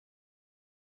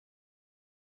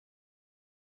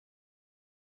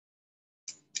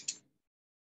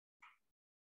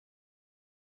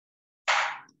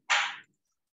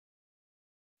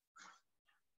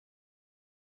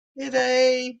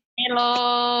G'day.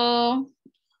 Hello.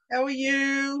 How are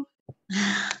you?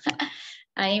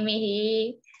 I'm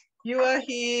here. You are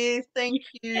here. Thank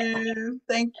you.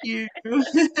 Thank you.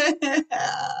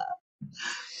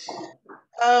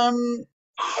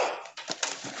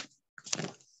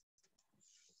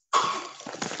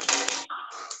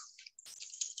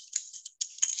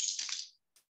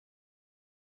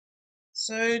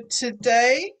 So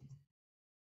today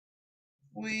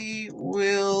we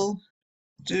will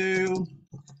do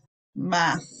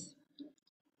math.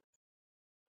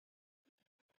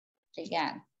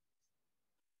 Obrigada.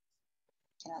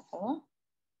 Ela falou?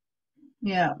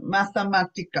 Yeah,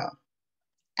 mathematica.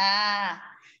 Ah,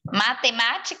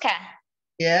 matemática?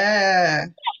 Yeah.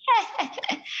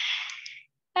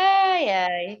 Ai,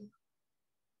 ai.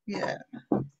 Yeah.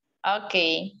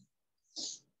 Ok.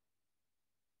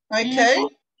 Okay.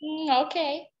 Ok.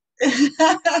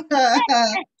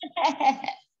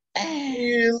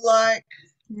 You like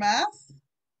math?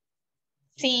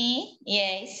 Sim,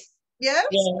 yes. Yes.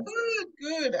 Yes.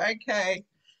 Good. Okay.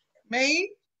 Me?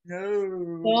 No.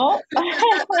 No?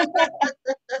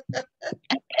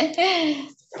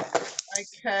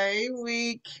 Okay,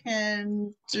 we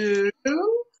can do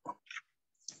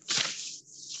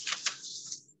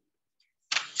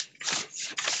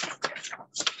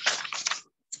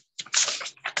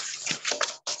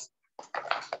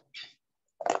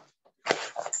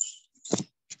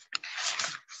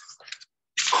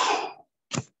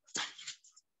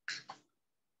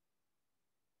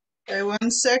okay,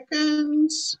 1 second.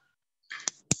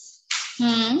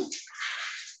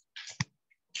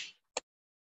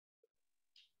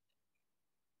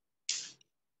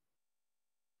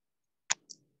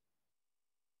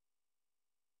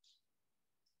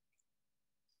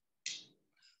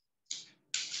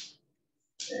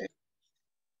 Okay.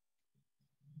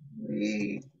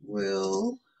 We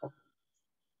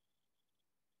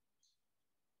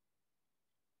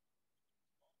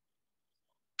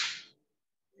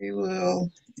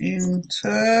will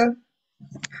interpret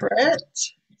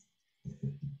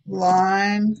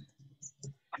line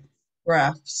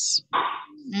graphs.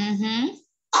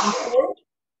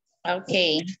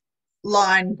 Ok.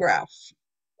 Line graph.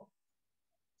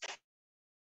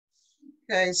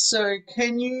 Okay, so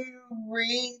can you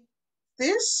read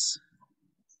this?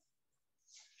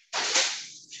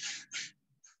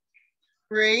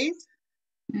 Read.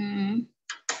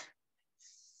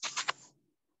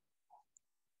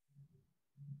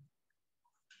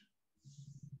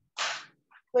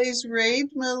 Please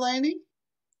read, Melanie.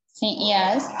 Sim,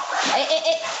 yes.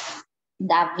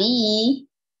 Davi.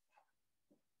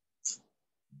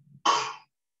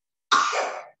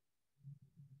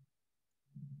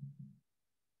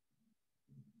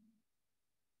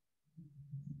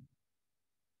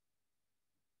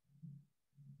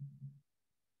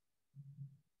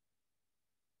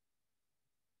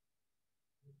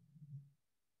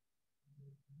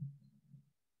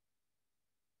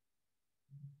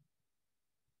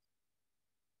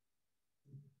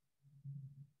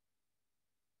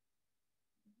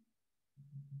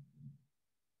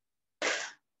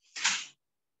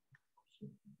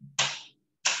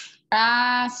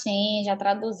 Ah, sim, já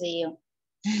traduziu.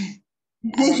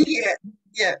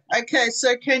 Yeah. Okay,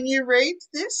 so can you read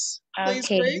this? Please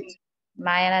Ok. read.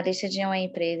 Maia na lista de uma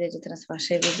empresa de transporte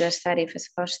revisa as tarifas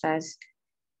postais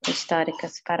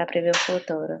históricas para prever o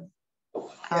futuro.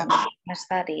 Yeah. As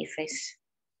tarifas.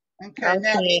 Okay,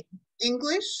 now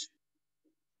English.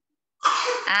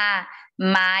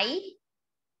 My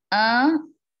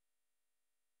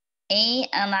em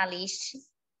analyst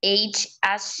age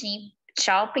a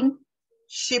shopping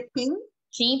Shipping.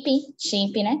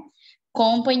 Shipping, né?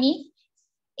 Company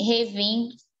revende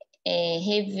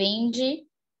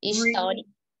história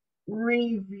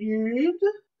Reviewed.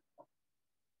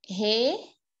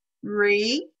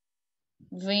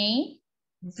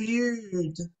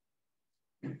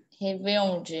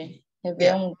 revende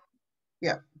Viewed.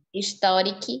 Yeah.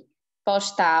 Historic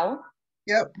postal.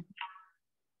 Yep.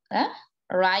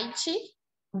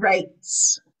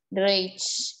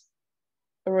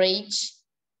 Rates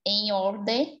em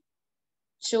order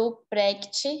to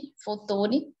predict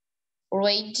future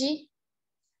rate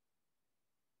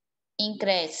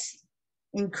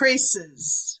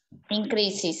Increases.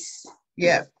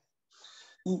 Yeah.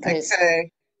 Okay.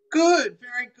 Good.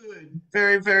 Very good.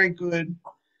 Very, very good.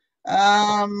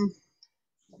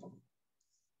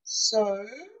 So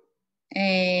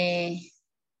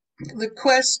the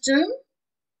question.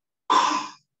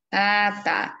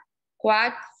 Tá.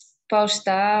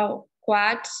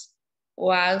 What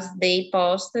was the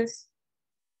posted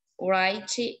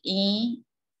right in,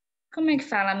 como é que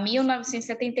fala?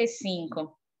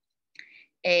 1975.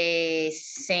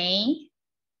 100,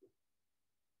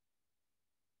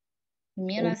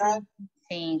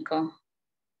 1905.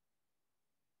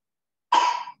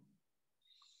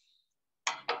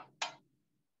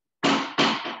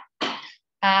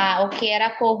 O que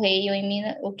era correio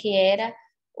o que era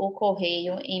o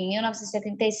correio em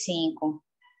 1975?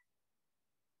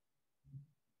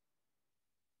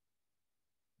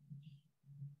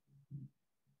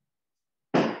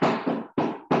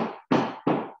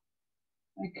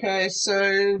 Okay, so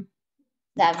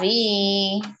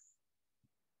Davi,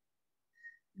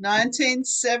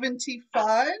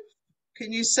 1975.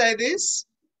 Can you say this?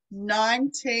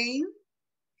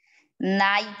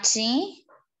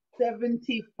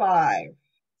 1975.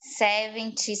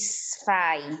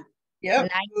 1975. Yep.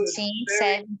 Good.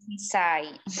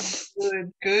 1975.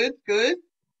 Good. Good. Good.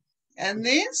 And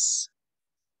this?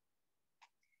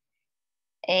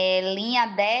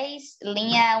 Linha 10,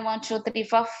 linha 1, 2, 3,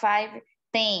 4, 5,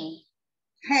 10.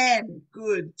 10.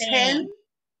 Good. 10.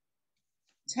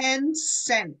 10. 10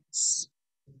 cents.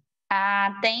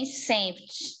 10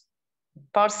 cents.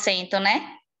 Por cento,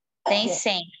 né? 10 Yeah.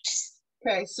 cents.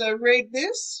 Okay, so read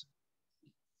this.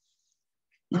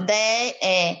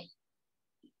 10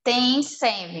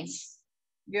 cents.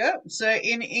 Yep. So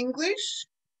in English,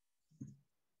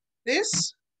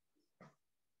 this?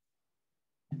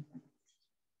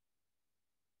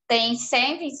 10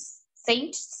 cents.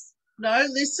 No,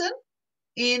 listen.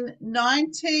 In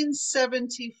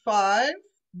 1975,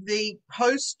 the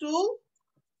postal.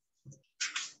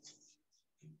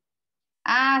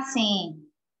 Sim.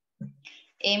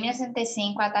 Em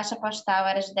 1905, a taxa postal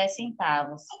era de 10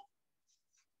 centavos.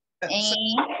 Em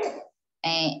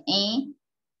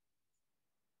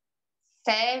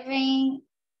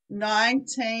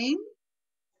 1970.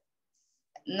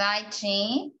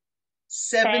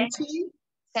 1970,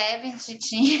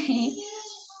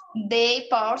 the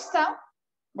postal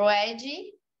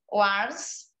rate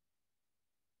was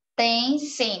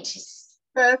 10 cents.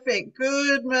 Perfect.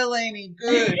 Good, Melanie.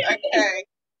 Good. Okay.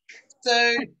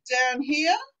 So down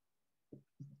here,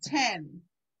 10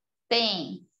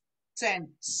 10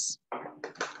 cents.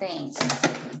 cents.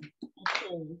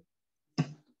 Okay.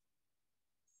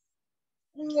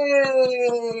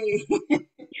 Yay!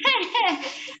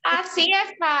 Assim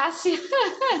é fácil.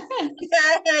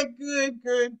 Yeah, good,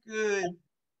 good, good.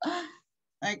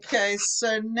 Okay,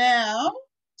 so now,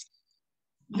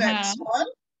 next one,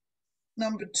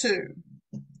 number 2.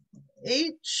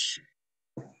 Each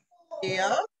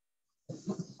year,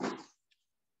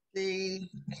 the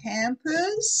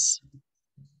campers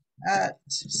at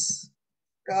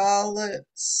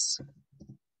Scarlett's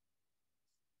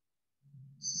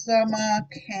summer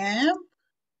camp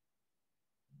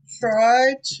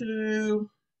try to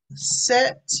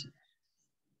set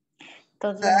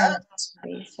Todos os that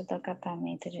anos do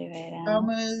acampamento de verão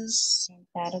summer's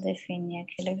tentaram definir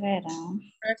aquele verão.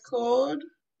 record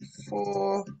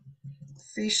for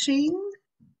fishing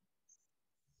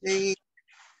the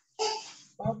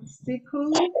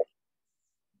obstacle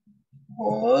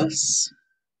course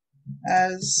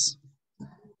as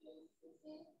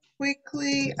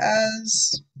quickly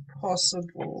as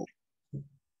possible.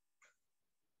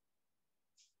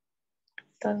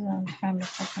 Todos os anos do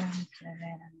acampamento de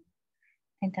verão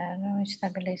tentaram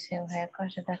estabelecer o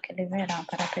recorde daquele verão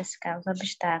para pescar os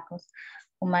obstáculos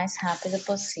o mais rápido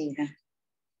possível.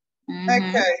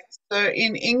 Okay, so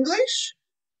in English,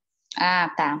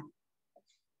 Tá.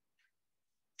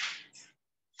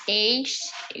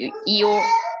 Eis e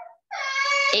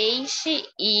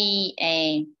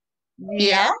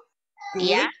yeah,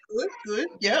 good, good, good,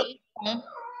 yep,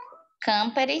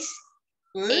 Campers,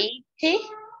 good,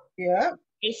 yep,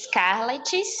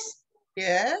 Scarlett's,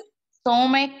 yeah,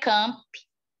 Summer Camp,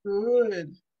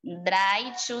 good,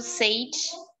 Dry to Set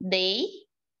Day,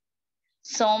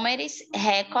 Summer's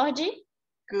Record,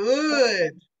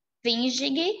 good,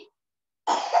 Fishing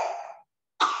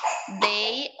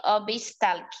Day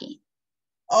obstacle,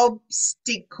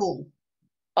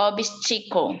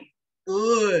 Obstacle,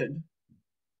 good.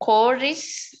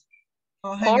 Course,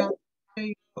 Oh, hang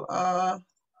on.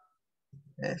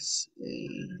 S-E.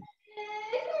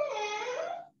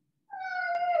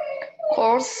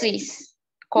 Courses,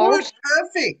 Good, Course,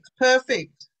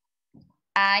 perfect.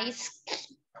 Ice,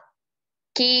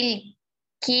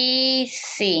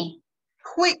 Kiss,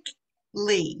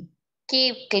 Quickly.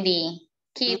 Quickly,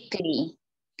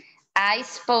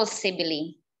 as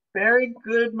possibly. Very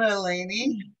good,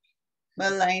 Melanie,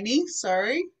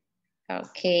 sorry.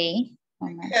 Okay.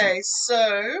 Okay,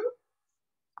 so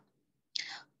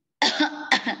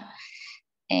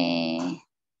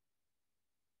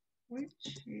which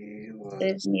year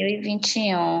was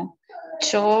 2021.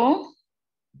 Cho.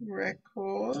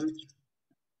 Record.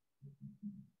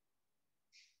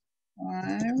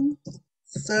 Time.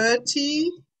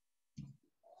 30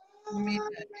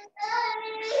 minutes.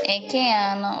 Em que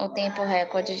ano o tempo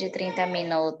recorde de 30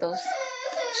 minutos?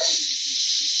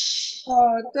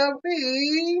 Oh,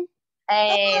 Davi.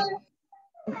 É...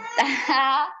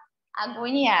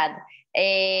 Agoniado.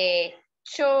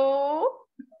 Cho,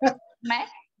 né?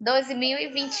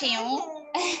 2021.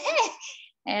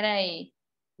 Era aí.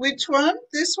 Which one?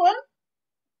 This one?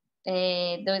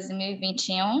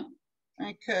 2021.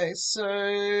 Okay, so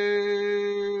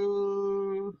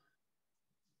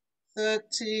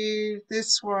 30,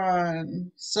 this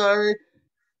one. So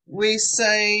we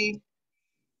say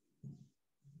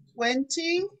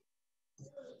 20,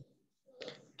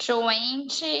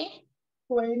 20.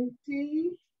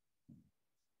 21.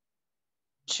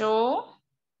 Cho.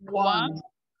 One.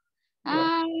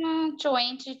 Yeah.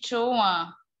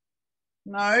 21.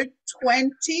 No,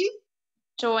 20,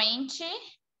 20.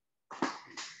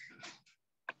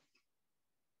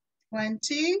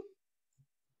 20,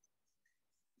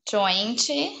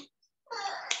 20.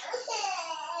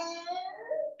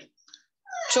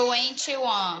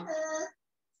 21.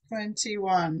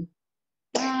 21.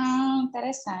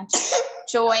 Interessante.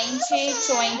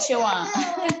 21.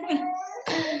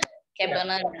 Quer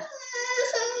banana?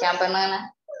 Quer uma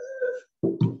banana?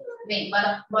 Vem,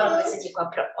 bora com esse aqui.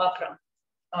 Ó,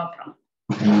 pronto.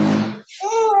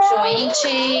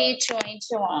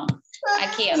 21.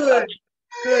 Aqui, ó. Good,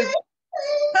 good.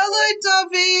 Hello,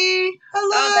 Dovey.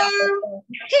 Hello.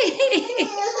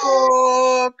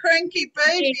 Oh, cranky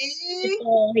baby.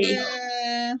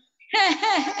 Yeah.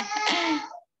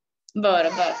 Bora.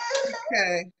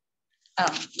 Okay.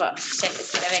 Bora. Deixa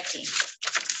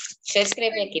eu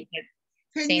escrever aqui.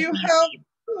 Can Sim. you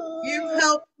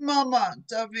help Mama,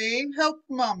 Dovey? Help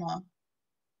Mama.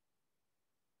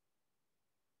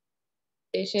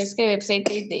 Deixa eu escrever pra você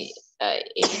entender.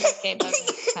 Ele quer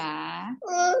bagunçar.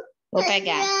 Vou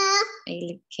pegar.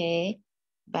 Ele quer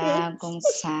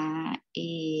bagunçar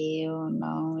e eu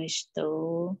não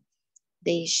estou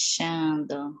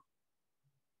deixando.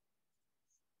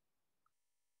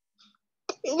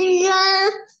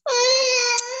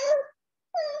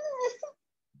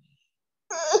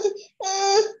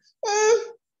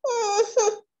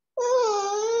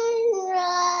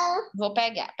 Vou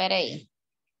pegar, peraí.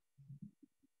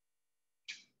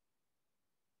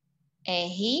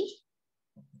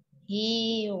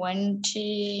 He went.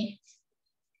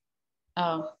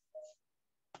 Oh.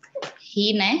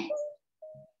 He, né?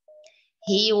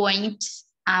 He went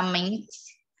a ment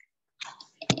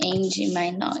and my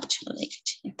not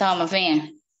late. Toma,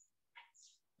 venha.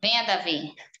 Venha,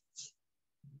 Davi.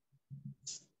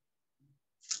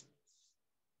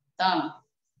 Toma.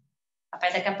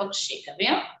 Papai daqui a pouco chega,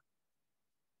 viu?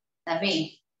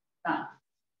 Davi? Toma.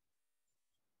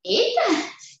 Eita!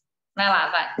 Vai lá,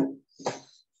 vai.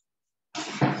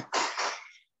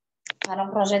 Para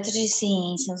um projeto de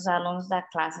ciência, os alunos da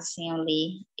classe assim,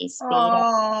 ali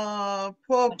esperam. Oh,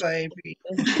 poor baby.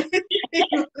 He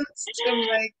wants to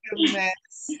make a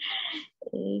mess.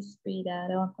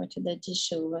 Esperaram a quantidade de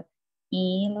chuva.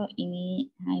 E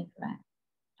aí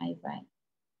vai.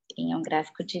 Em um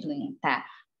gráfico de linha, tá?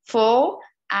 For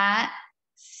a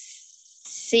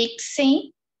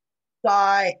 6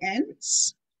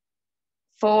 Science.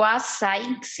 for a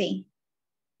science.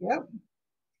 Yep.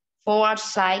 For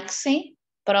science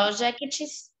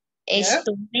projects, Yep.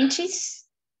 students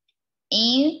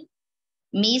in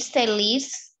Mr.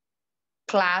 Lee's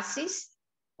class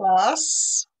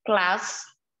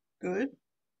Good.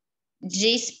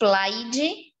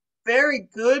 displayed Very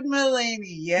good,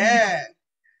 Melanie. Yeah.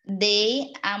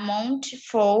 the amount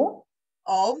full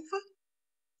Of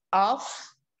of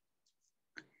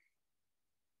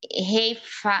hay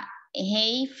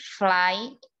fly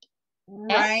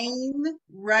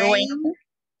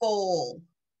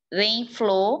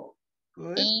rainfall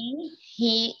Good. in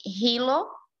Hilo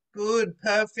Good.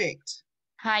 Perfect.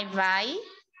 Hawaii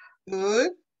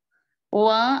Good.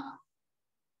 one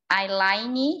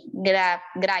eyeliner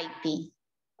gripe.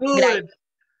 Good.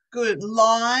 Good.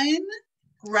 Line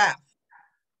graph.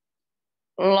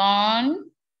 Long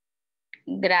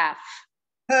graph.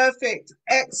 Perfect.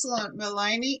 Excellent,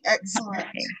 Melanie. Excellent.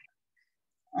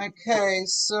 Okay,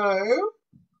 so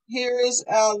here is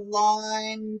our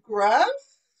line graph.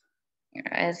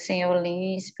 Assim, eu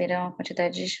li e esperei uma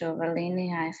quantidade de chuva. Aline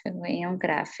Raifel em um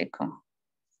gráfico.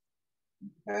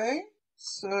 Okay,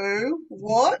 so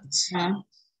what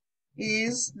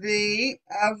is the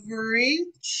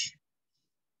average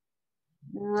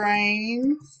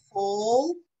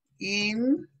rainfall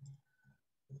in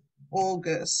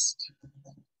August?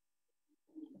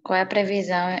 Qual é a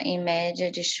previsão em média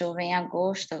de chuva em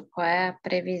agosto? Qual é a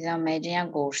previsão média em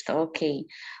agosto? Ok.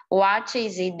 What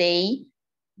is the day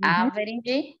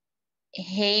average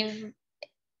rave,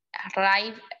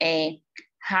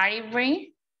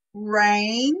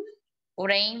 rain,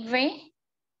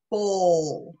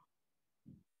 Rainfall.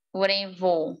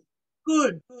 rainfall,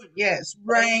 Good, good. Yes,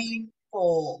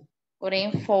 rainfall.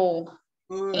 rainfall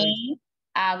Good. em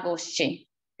agosto.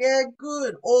 Yeah,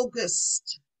 good.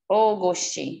 August.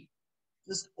 August.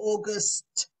 Just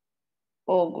August.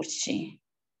 August. Yeah.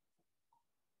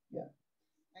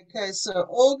 Okay, so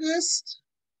August.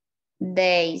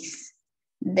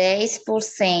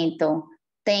 10%.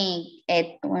 Tem.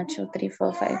 1, 2, 3,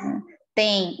 4, 5.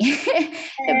 Tem.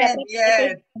 Eu me 10,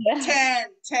 yeah.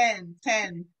 apresentei.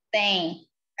 10. Tem.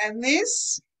 And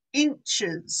this,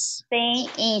 inches. Tem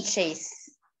inches.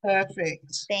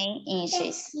 Perfect. Tem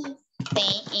inches.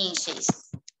 Tem inches.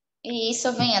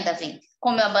 Isso, venha, Davi.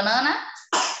 Comeu a banana?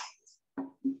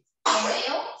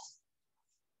 Comeu?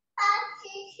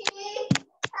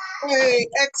 Hey,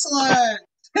 excellent.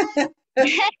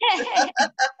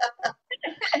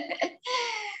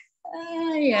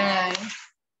 Ai, ai.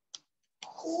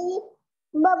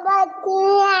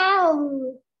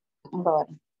 Bora.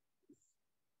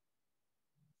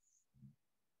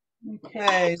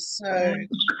 Okay, so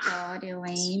Auditório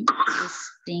em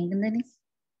Springdale.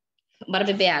 Bora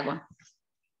beber água.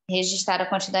 Registrar a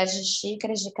quantidade de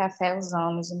xícaras de café os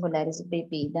homens e mulheres e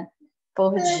bebida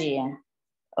por dia.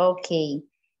 Ok.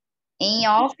 Em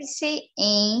office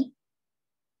em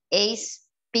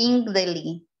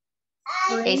Springdale.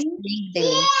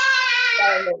 Springdale.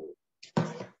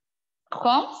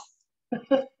 Como?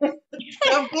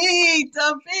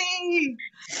 Tubby.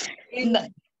 In Não.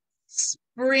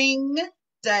 Springdale.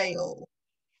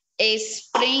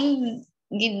 Springdale.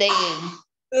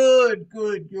 Good.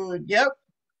 Yep.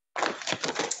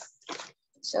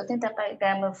 Deixa eu tentar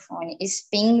pegar meu fone.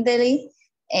 Spindle,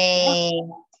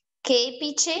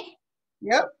 Capit,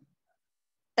 Yep.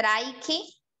 Trike,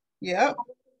 Yep.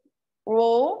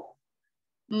 Row,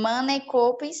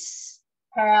 Manecopes,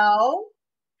 How?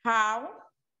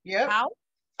 Yep. How,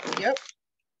 Yep.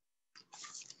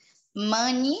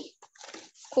 Money,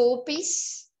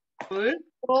 Copes, Good.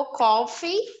 Pro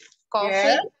Coffee,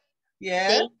 Yeah.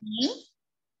 Tem,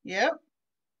 Yep.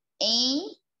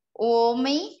 em,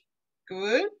 Homem,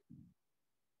 Good.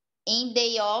 em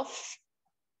Day Off,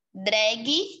 Drag,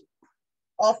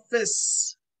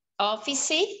 Office.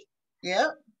 Office,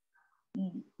 Yep.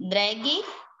 Drag,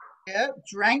 Yep.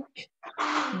 Drank.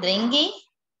 Drink,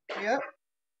 Yep.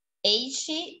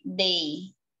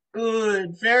 Day.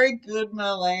 Good. Very good,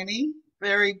 Melanie.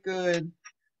 Very good.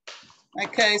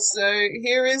 Okay, so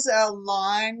here is our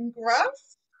line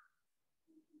graph.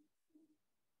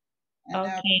 And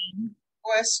our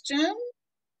question.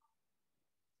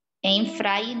 Em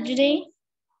Friday,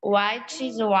 White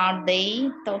is one day,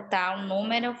 total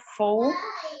número, full,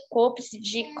 copos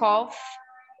de coffee,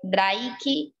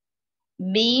 Drake,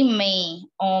 be man,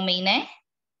 homem, né?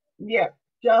 Yeah,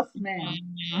 just men.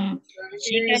 So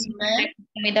here Xícara is de men. café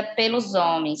consumida pelos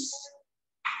homens.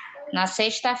 Na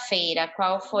sexta-feira,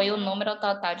 qual foi o número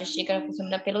total de xícara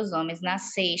consumida pelos homens? Na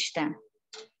sexta.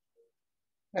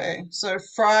 Okay, so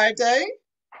Friday.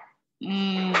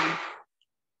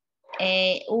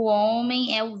 O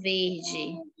homem é o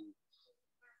verde.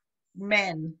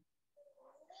 Men.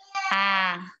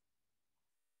 Ah,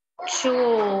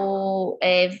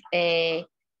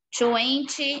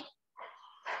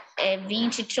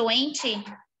 20, 20?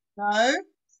 No.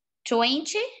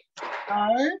 20?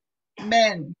 No.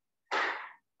 Men.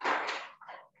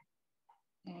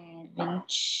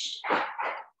 20.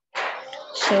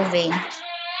 Deixa eu ver.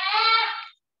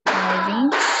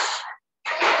 20.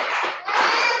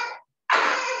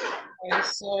 Okay,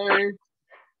 so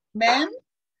men.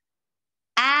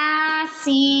 Ah,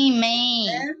 sim, man.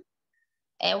 Men.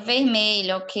 É o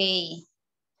vermelho, ok.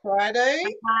 Friday.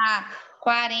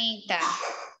 40.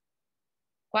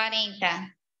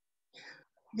 40.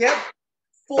 Yep.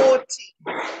 40.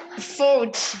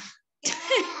 40.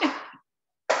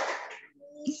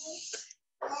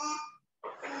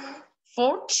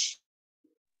 So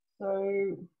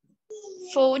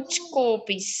 40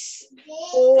 copos.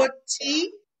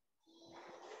 40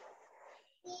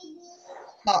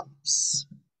 cups.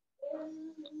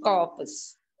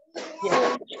 Copos.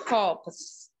 Yeah. 40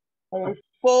 copos. So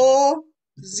 40.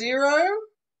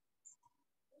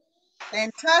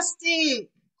 Fantastic.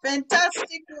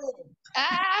 Fantastical.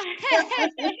 Ah!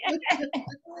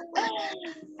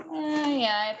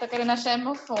 Ai, tô querendo achar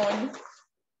meu fone.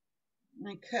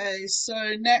 Okay, so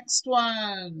next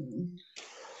one.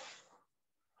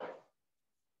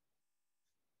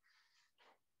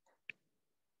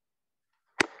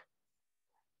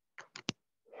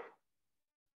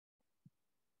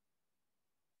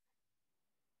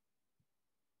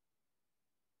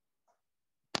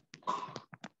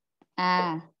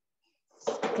 A.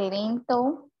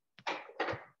 Clinton.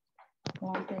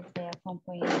 Quanto você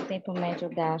acompanha o tempo médio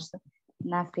gasto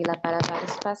na fila para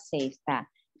vários passeios, tá?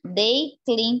 They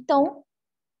Clinton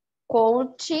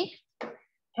Coach.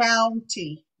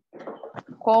 County.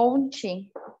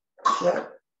 Coach.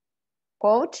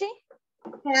 Coach.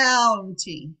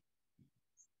 County.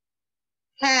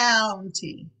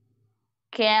 County.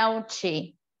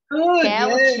 Kelty. Good, yeah.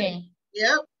 Kelty.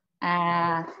 Yep.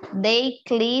 They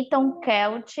Clinton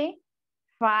Kelty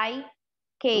Fry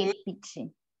Good.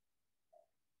 Capit.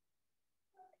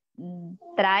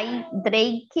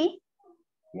 Drake.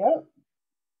 Yep.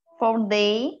 For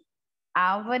day.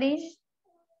 Álvares.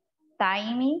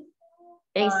 Time.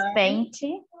 Spent.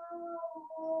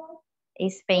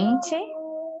 Spent.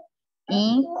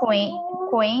 In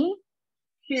Queen.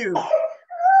 Q.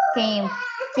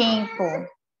 Campo.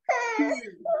 Q.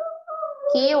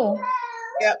 Kill.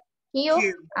 Yep. Kill.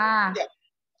 Q. Yep.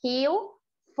 Kill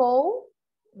for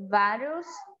vários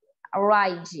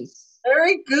rides.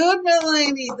 Very good,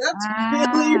 Melanie. That's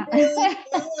really, really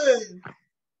good.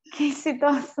 Que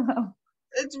situação.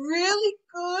 It's really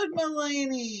good,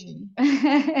 Melanie.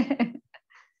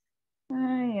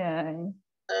 Ai, ai.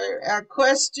 Our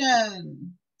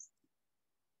question.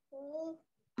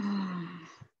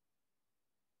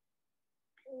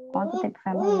 Quanto tempo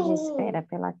foi a média de espera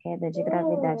pela queda de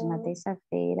gravidade na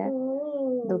terça-feira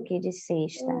do que de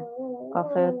sexta? Qual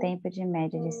foi o tempo de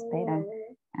média de espera?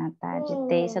 Tá, de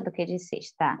terça do que de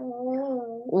sexta. Tá.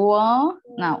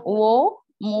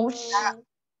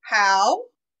 How?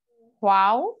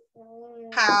 Qual?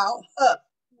 How?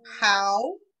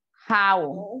 How?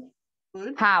 How?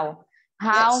 Good. How?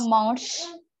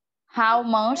 Yes. How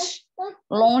much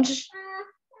longe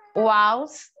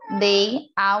was the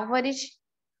average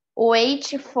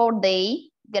weight for the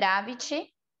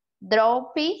gravity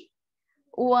drop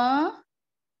one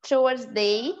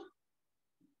Tuesday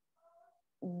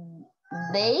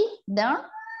done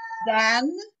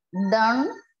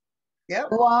Yep.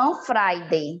 one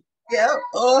Friday. Yep.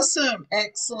 Awesome.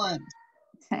 Excellent.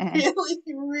 Really,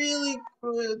 really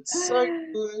good. So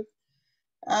good.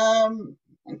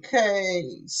 Okay.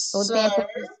 O So, tempo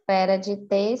de espera de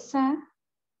terça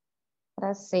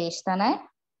para sexta, né?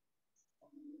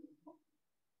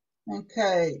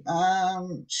 okay.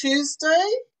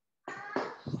 Tuesday.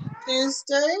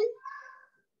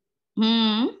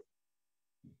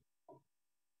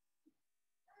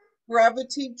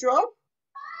 Gravity drop.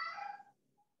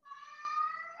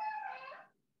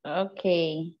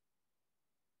 Ok.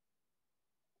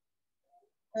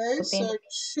 Okay, so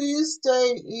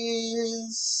Tuesday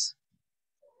is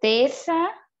Terça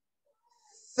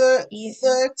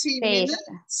 30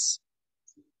 minutes.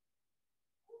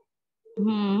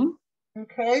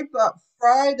 Okay, but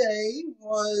Friday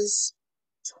was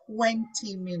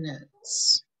 20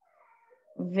 minutes.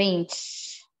 20.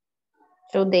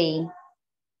 Today.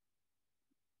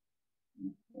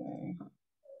 Okay.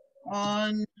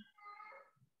 On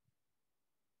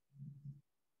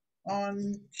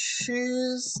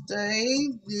Tuesday,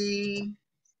 the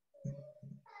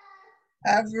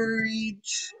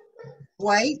average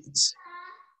weight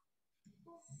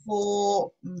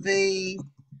for the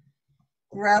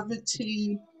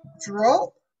gravity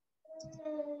drop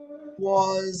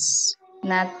was...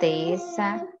 Na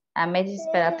terça, a média de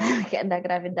espera da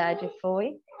gravidade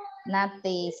foi na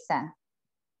terça.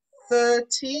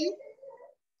 30.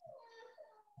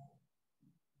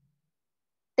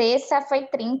 Terça foi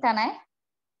 30, né?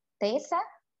 Terça?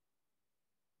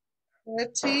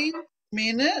 30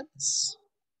 minutes.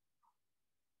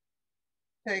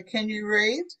 Okay, can you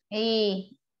read?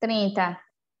 E 30.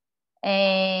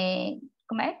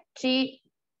 Como é?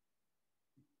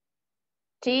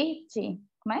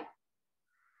 Como é?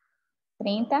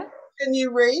 30. Can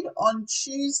you read on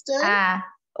Tuesday?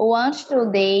 One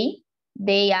today,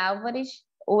 the average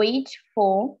weight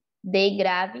for the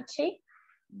gravity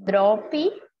drop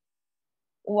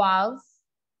was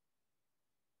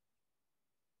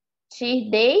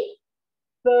Tuesday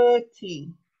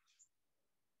 30.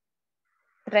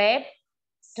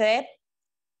 30.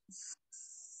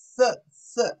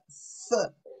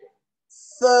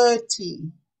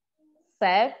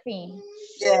 Surfing.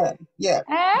 Yeah.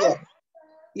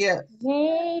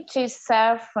 Gente,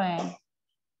 surfing.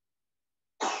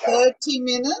 30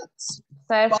 minutes.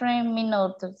 Surfing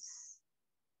minutos.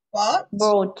 But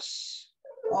Boat.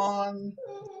 on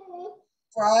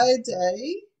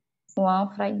Friday, One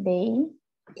Friday.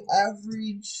 the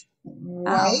average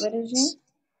weight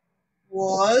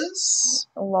was...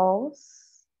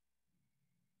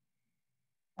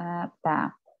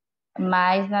 Tá.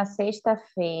 Mas na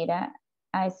sexta-feira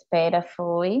a espera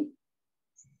foi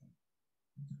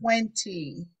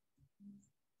 20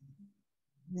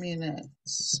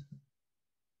 minutes.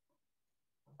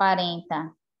 40.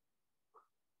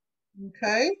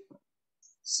 Okay.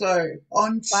 So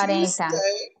on 40.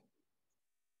 Tuesday,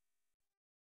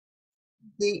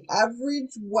 the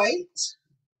average weight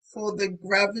for the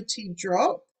gravity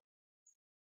drop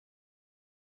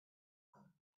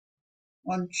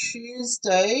on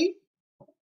Tuesday,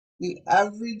 the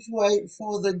average weight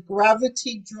for the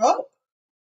gravity drop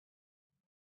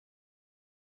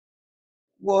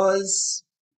was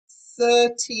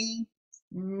 30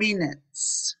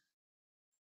 minutes.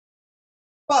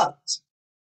 But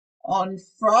on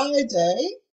Friday,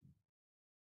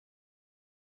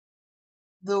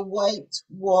 the weight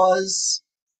was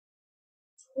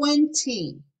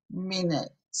 20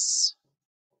 minutes.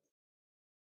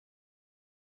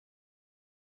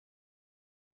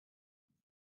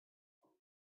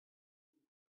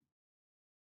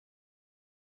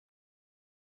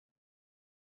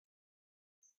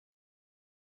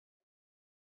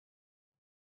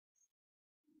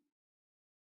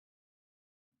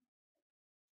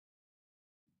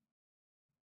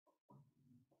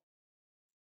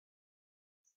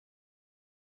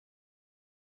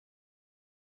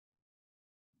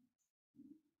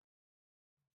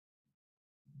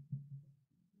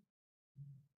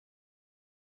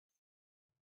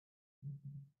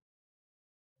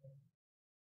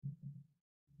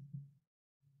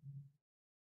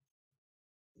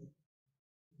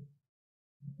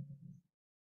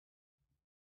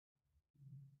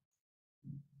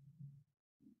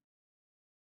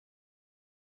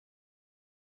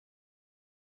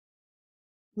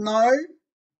 No?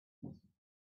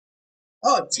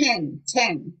 Oh, 10.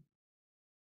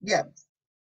 Yeah,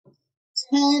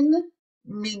 10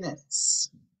 minutes.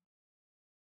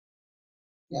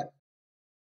 Yeah.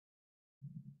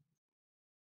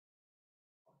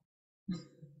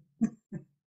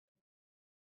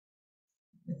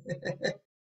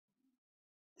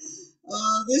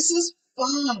 This is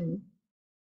fun.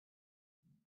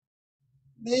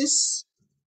 This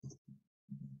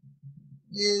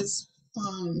is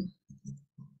fun,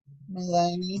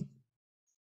 Melanie.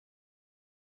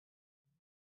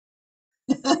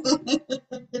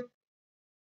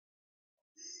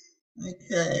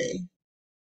 Okay.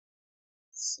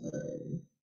 So,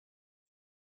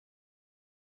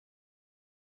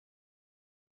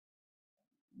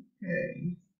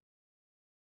 okay.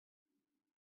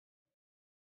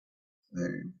 So,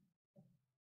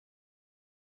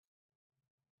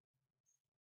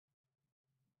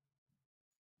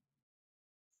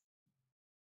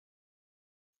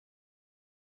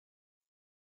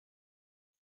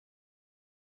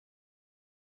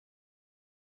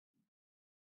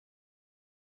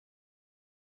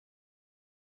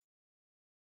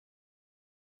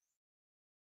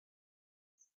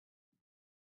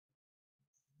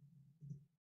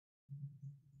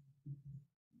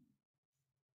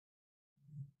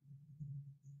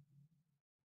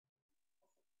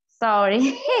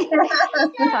 Sorry.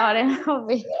 Sorry, não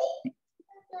vi.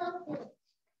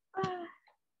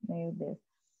 Meu Deus.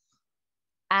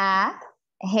 A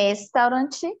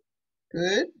restaurante,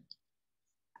 good.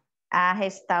 a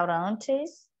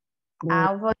restaurantes,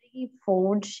 Alvari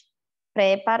Food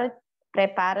Preparation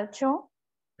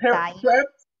Time,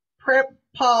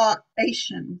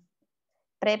 Preparation.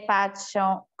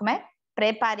 Preparation, como é?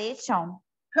 Preparation.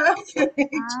 Perfect.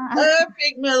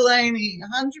 Perfect, Melanie.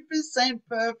 100%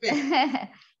 perfect.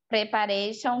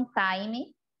 Preparation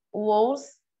time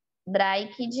was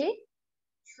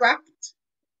tracked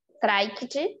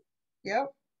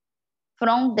Yep.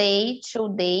 from day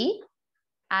to day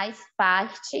as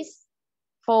partes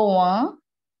for one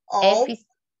Of.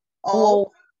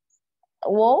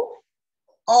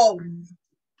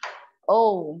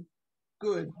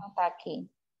 Good. Vou tá aqui.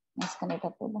 Minha caneta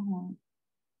tá toda ruim.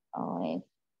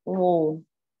 O.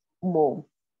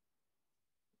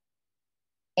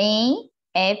 Em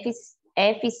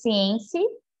eficiência,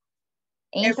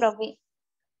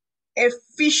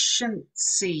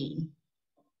 Efficiency.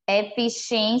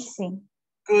 eficiência,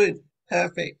 Good.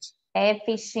 Perfect.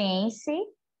 eficiência,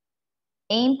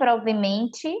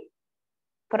 improvement,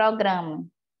 programa.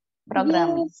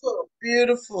 Beautiful.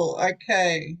 Beautiful.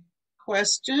 Okay.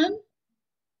 Question?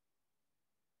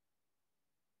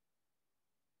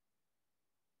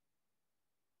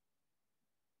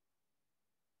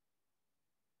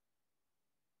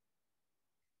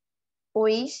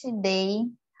 Which they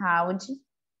held,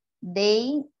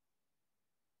 they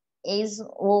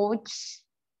slowest,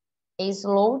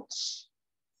 Slowest.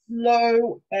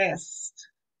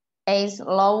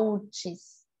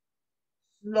 slowest,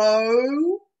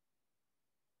 Slow.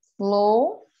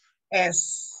 slow,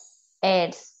 S.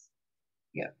 Ers,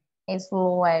 Yeah.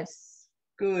 flowers,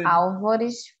 Good.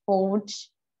 árvores, food,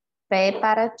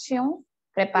 preparation,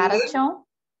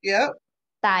 Yep.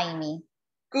 time.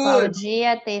 Qual Good.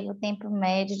 dia teve o tempo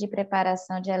médio de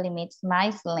preparação de alimentos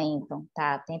mais lento?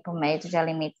 Tá, tempo médio de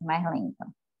alimentos mais lento.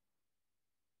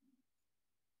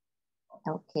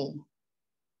 Ok.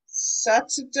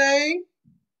 Saturday,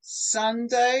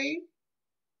 Sunday,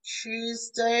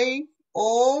 Tuesday,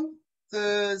 or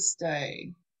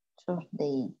Thursday.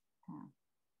 Tuesday.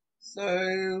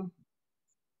 So,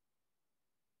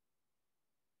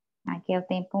 Aqui é o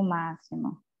tempo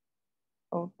máximo.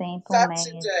 O tempo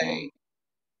Saturday, médio.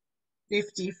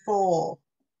 54.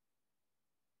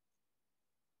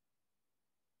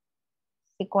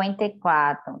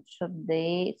 54.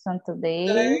 Today, Sunday.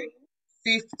 Sunday,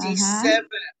 57.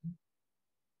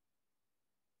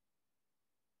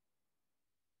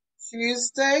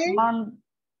 Tuesday, Mon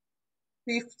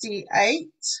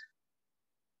 58.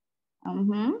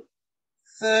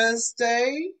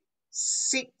 Thursday,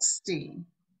 60.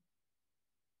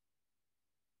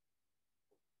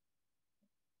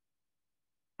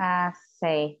 Ah,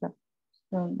 certo.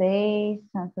 Today,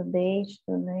 Saturday,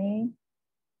 today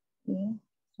e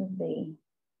today.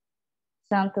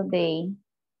 Saturday.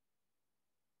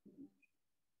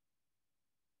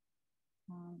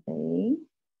 Sunday.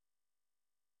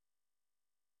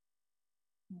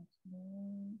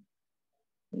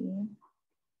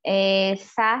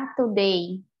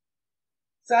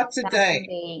 Saturday.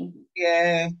 Saturday.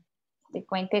 Yeah.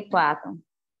 54.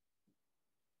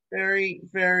 Very,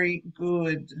 very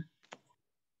good.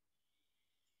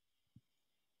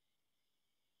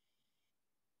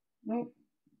 Oh.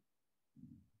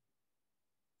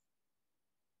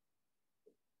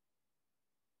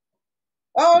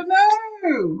 Oh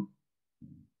no!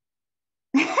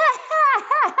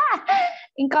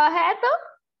 Incorreto?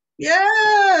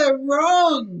 Yeah,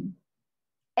 wrong.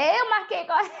 Eu marquei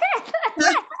correto.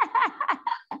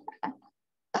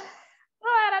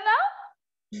 Não era, não?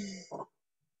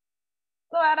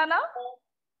 Não era, não?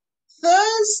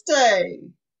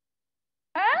 Thursday.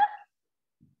 Hã?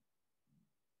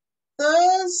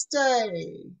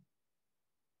 Thursday.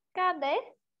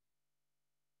 Cadê?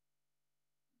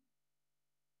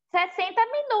 60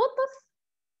 minutos.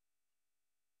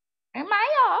 É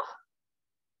maior.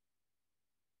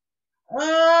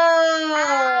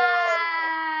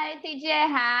 Ah, Entendi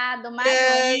errado. Mais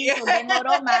yeah, lento,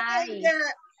 demorou mais.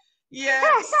 yeah,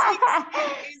 yeah.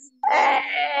 60 is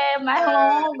É, mais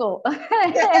longer. longo.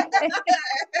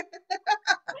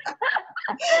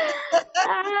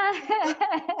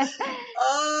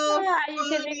 Oh, A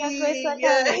gente fica com isso funny. na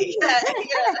Yeah, cabeça.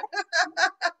 yeah.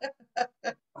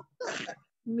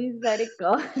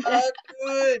 Misericórdia. Oh,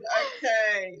 good.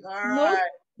 Okay. All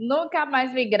right. Nunca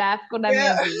mais vi gráfico na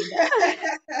Yeah. minha vida.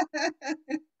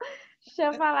 Deixa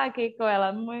eu falar aqui com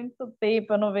ela. Muito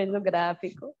tempo eu não vejo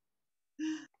gráfico.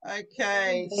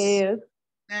 Okay. Meu Deus.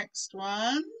 Next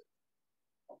one.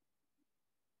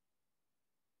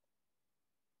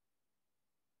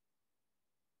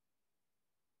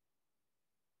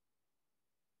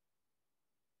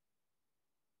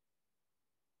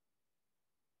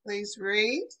 Please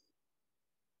read.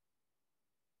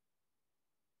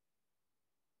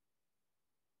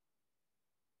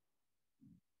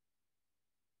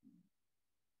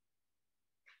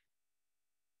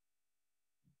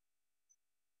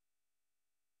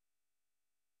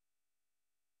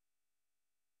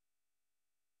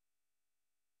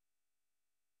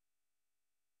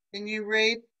 Can you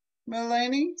read,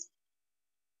 Melanie?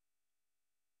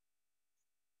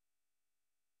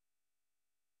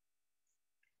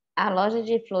 A loja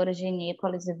de flores de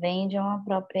Nicholas vende uma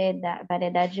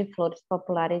variedade de flores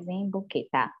populares em buquê,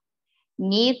 tá?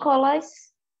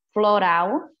 Nicholas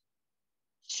Floral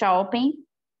Shopping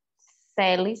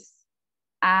sells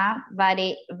a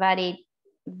variety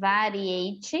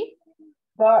Variety.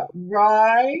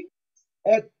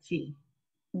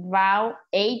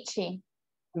 variety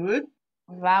Good.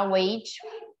 variety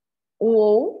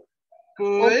ou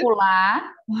Good.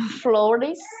 popular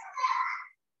flores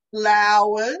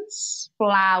Flowers.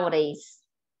 flowers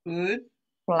Good.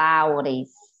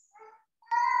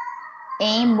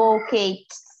 em buquês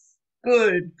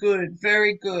Good. Good.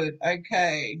 Very good.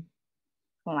 Okay.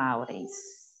 flowers.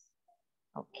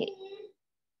 Ok.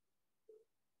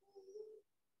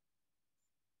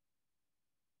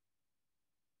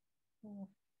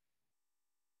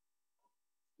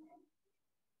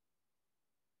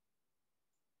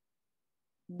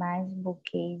 Mais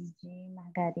buquês de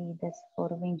margaridas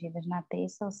foram vendidos na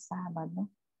terça ou sábado?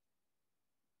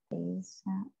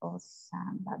 Terça ou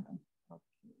sábado.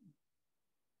 Okay.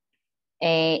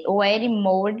 O Eddie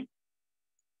Moore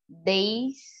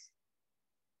days,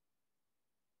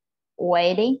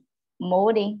 wedding,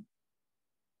 morning,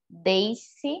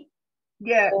 daisy,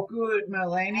 Yeah, good,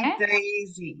 Melanie. eh?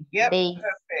 Daisy. Yep, Days,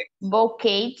 perfect.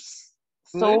 bouquets,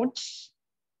 Good. suits,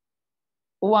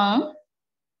 one,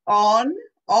 On,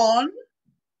 on,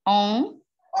 on,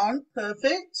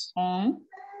 perfect. on,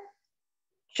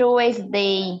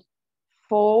 Tuesday,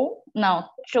 for, no,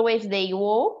 Tuesday,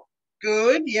 war,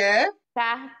 Good, yeah.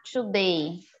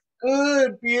 Saturday,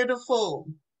 Good, beautiful.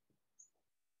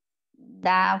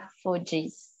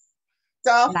 daffodils,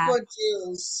 na,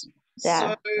 Daffodils. So,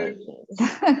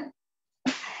 daffodils.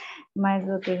 Mais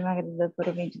do que emagrecida por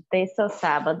 20 terça ou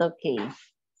sábado, ok.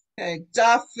 okay,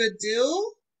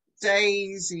 daffodil,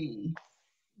 daisy.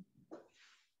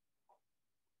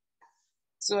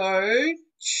 So,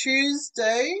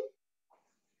 Tuesday,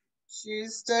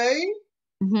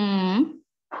 Uhum.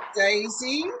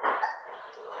 daisy,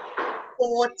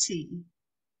 40.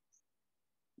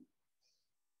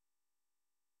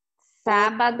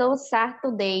 Sábado,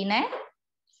 Saturday, né?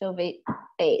 Deixa eu ver.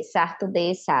 É,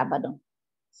 Saturday, sábado.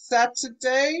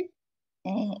 Saturday, É,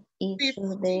 e 50.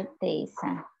 Tuesday,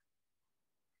 terça.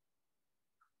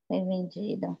 Foi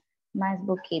vendido. Mais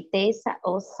buquê, terça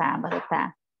ou sábado,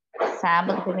 tá?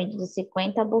 Sábado foi vendido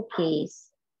 50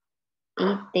 buquês.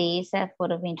 E terça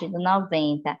foram vendidos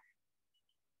 90.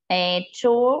 É,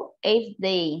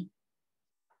 Tuesday.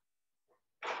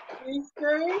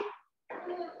 Tuesday,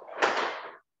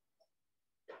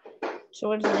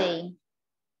 Tuesday,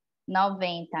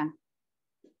 90.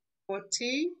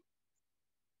 40.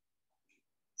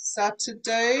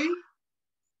 Saturday,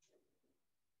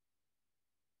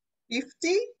 50.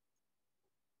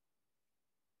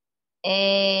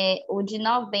 É, o de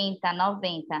 90,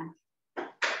 90.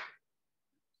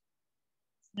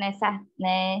 Nessa,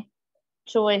 né?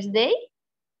 Tuesday?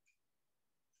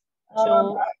 Um,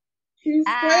 Tu, Tuesday,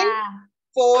 ah,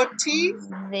 40.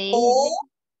 verde. 4,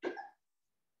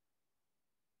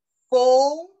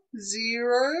 4,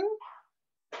 0.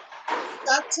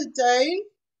 Saturday,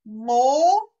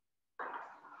 more,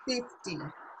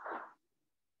 50.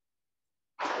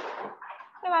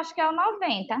 Eu acho que é o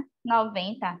 90.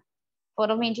 90.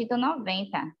 Foram vendidos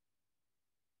 90.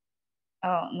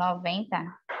 Ó,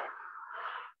 90.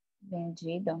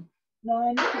 Vendido.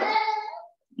 90.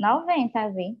 90,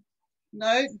 vi. No,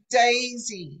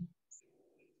 daisy.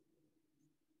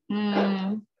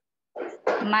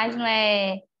 Mas não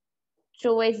é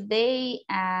Tuesday,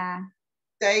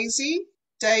 Daisy,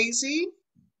 daisy,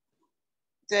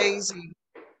 daisy.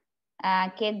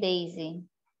 que é Daisy.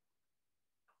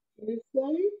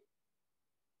 Tuesday,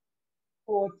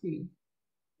 40.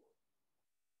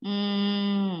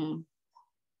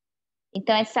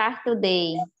 Então é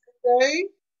Saturday. Day,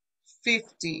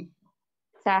 50.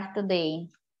 Saturday.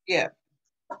 Yeah,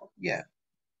 yeah.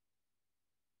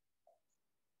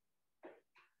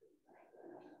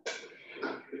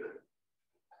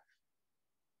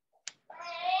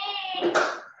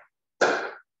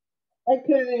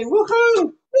 Okay,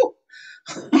 woohoo! Woo.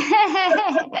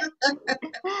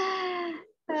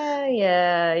 Ai,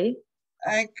 ai.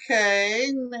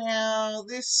 Okay, now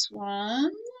this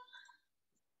one.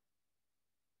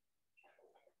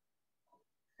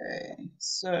 Okay,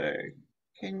 so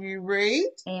can you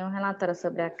read? Em um relatório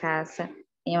sobre a caça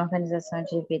em uma organização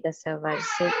de vida selvagem,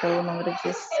 citou o número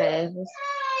de cervos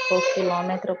por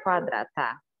quilômetro quadrado.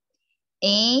 Tá.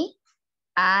 Em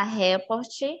a report,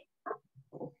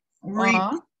 Re-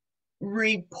 report.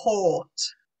 report,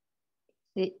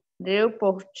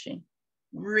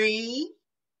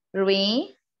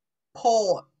 Report.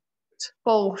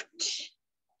 report,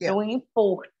 Yeah,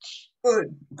 report,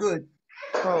 good, good.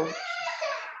 report.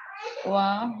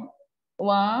 One,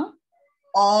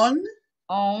 On,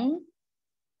 on,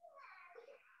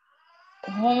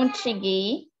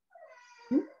 hunting,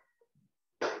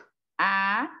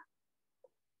 a,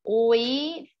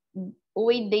 widely,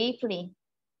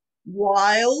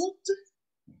 wild,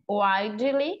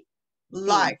 widely,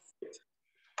 life.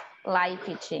 life,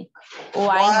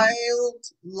 Wild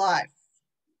life.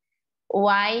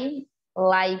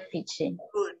 wildlife,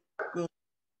 Good, good.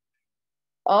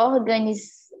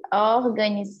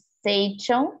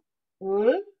 organization,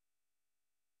 Good.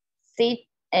 cited,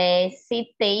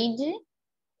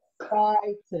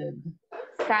 Cited.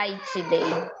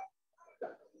 cited,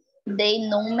 de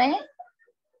número,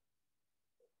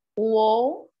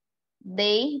 o,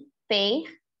 de, per,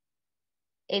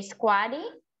 squad,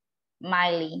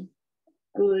 mile,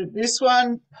 Good. This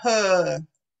one, per.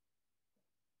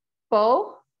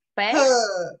 por, per,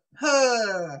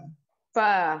 Per.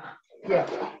 per, Yeah.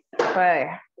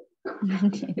 per.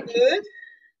 Good,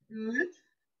 good.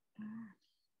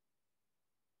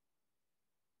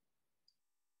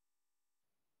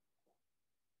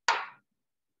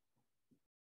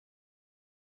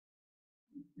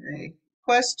 Okay.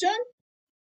 Question?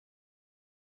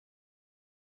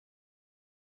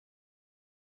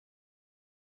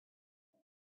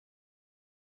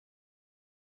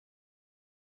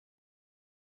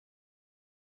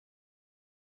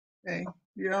 Okay,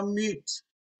 you're on mute.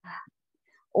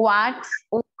 What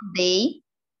would they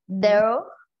their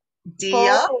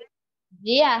Dear.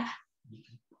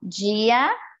 dia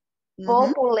Mm-hmm.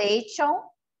 population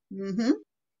Mm-hmm.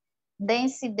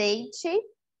 density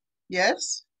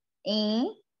Yes.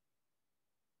 in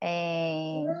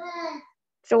eh,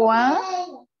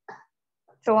 Chuan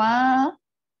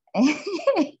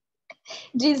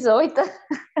 18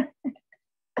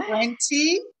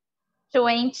 20.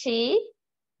 28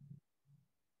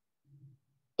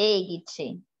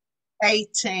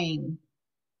 18.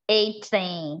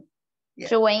 18 Yeah.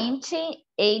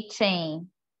 2018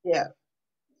 Yeah.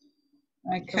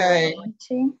 Okay.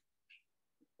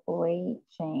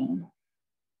 2018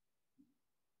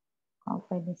 qual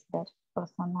foi a densidade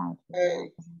proporcional de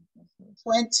Okay.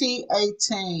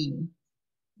 2018.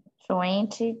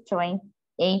 2018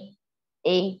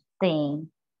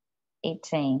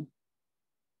 18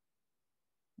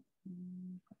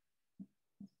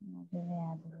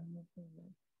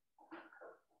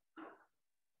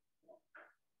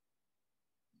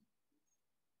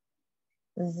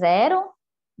 zero?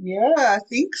 Yeah, I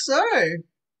think so.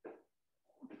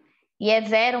 E é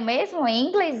zero mesmo? Em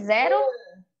inglês, zero?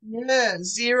 Yeah,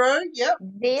 0. Yep.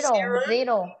 Zero, 0.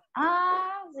 zero.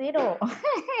 Ah, zero.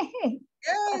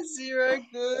 Yeah, 0.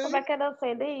 Como Good. é que eu não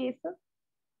sei disso?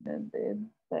 Meu Deus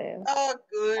do céu. Oh,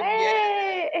 good.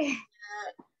 Yeah. Ei!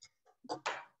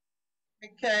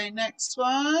 Okay, next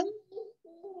one.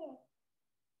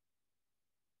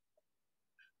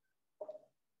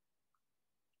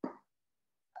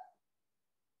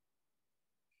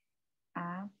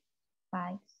 A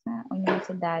Faixa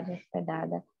Universidade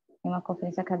hospedada em uma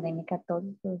conferência acadêmica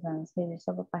todos os anos.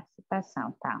 Registra sua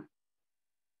participação, tá?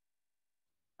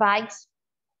 Faz.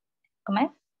 Como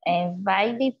é?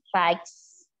 Vai de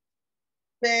Fax.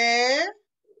 Fair.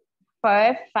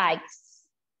 Fairfax.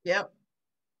 Yep.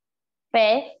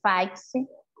 Fairfax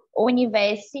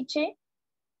University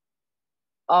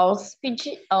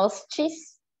Hostes Host.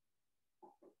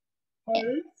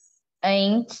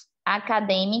 and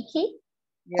Academic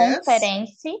Yes.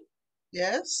 Conference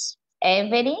Yes.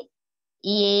 Every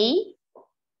Year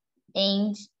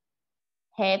and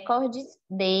Records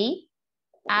de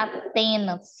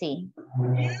Attendance.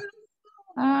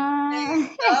 Ah.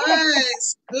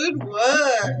 Nice. Good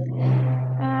work.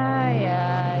 Ai,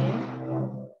 ai.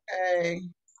 Okay.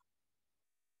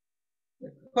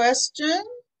 Question?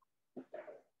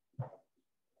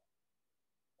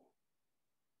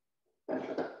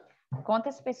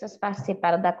 Quantas pessoas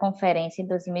participaram da conferência em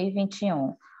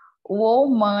 2021?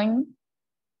 Woman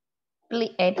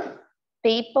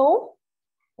People,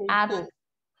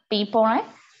 people, né?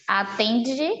 Attend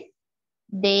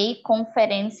the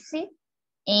conference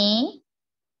em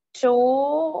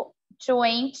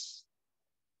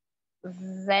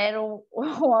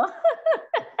 2001.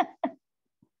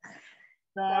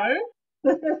 No.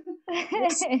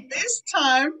 This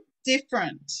time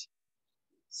different.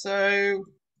 So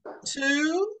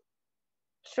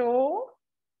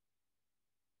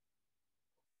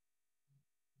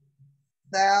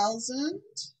 2,000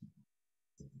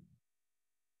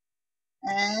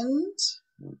 and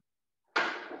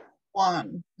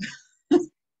 1.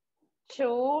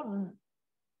 To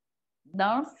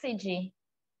danced in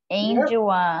Yep.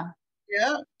 one.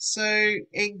 Yeah. So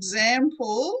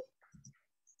example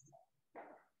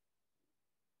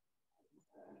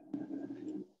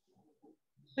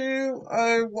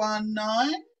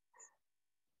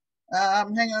 2019.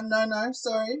 Hang on, no,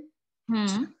 sorry.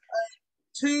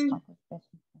 2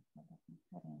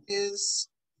 is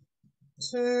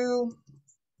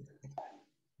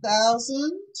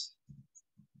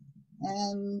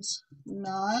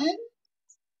 2009.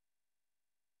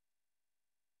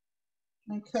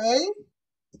 Okay.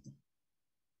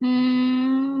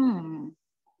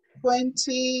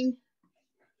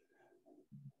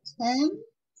 2010.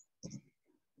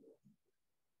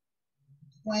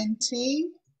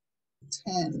 2010.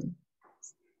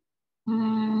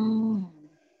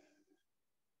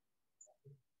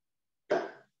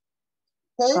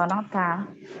 Okay. Vou anotar.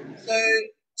 So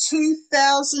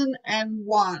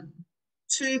 2001,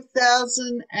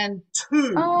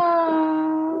 2002,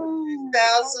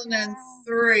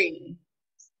 2003,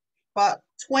 but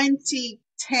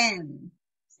 2010,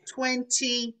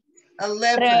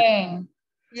 2011. Trem.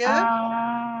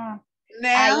 Yeah.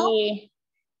 Now Aí,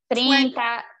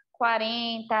 30,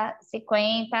 40,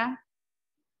 50.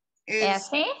 É is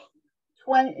assim?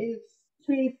 20 is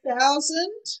 2000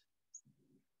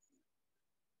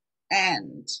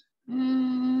 and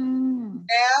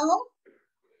now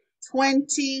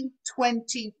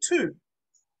 2022.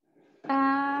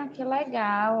 Ah, que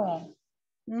legal.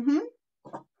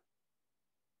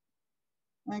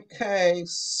 Okay,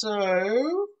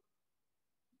 so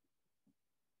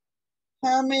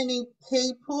how many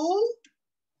people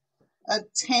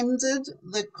attended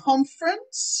the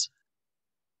conference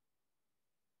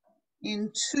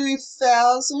in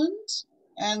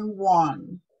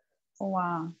 2001?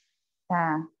 Uau,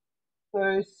 tá.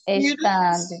 So Estando.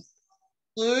 students,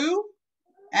 blue,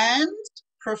 and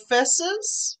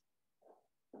professors,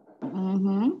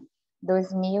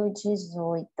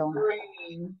 2018.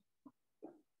 green.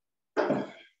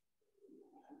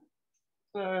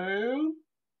 So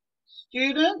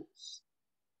students,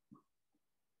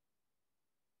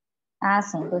 Ah,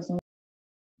 sim, 2000.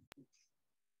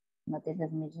 Botei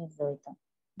 2018.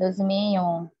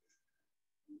 2001.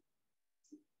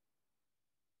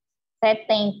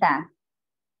 70.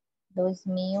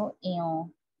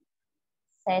 2001.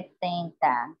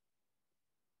 70.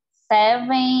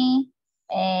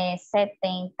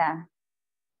 70.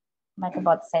 Como é que eu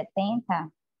boto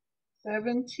 70?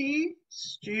 70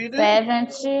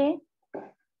 students 70.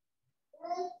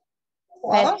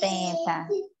 plus 70.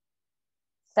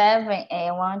 7,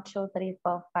 1, 2, 3,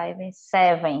 4, 5,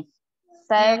 7.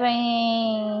 7.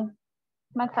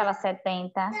 Como é que fala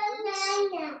 70?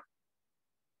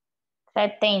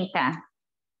 70.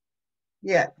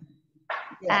 yeah,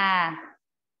 yeah, Ah.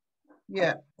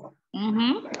 yeah.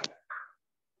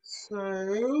 So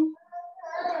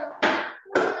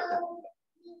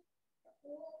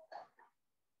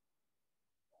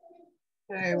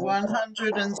okay,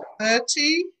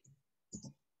 130,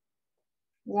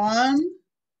 130.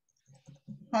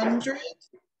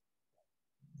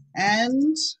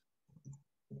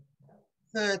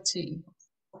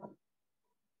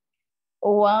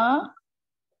 One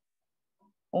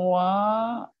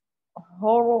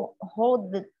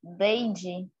hold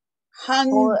dage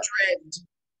 100.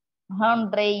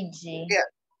 100 Yeah,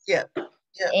 yeah,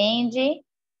 yeah. and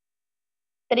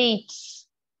treat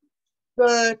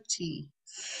 30.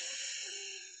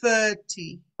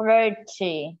 30.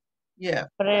 pretty Yeah.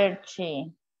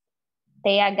 pretty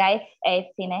THF,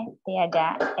 né?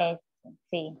 THF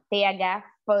THF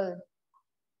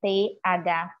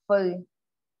THF.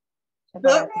 Deixa eu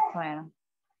pegar aqui com ela.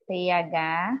 TH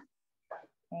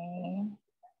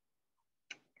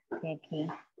aqui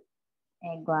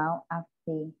é igual a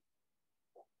F.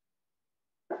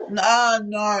 No,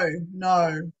 no,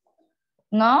 no,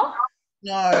 Não?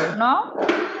 no. Não?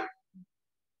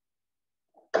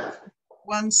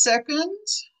 1 second.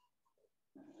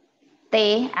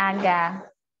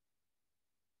 TH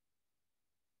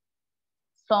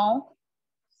som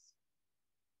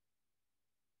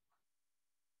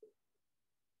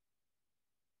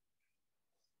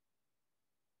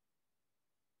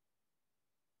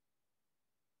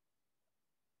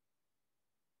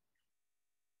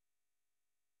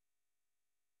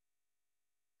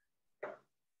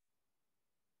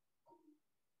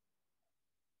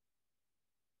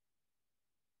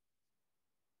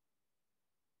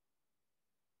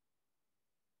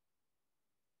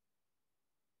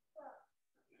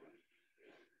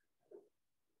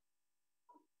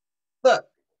Th.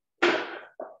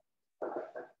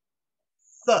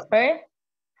 Th. Fer,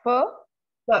 fo,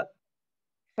 Th.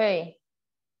 fe.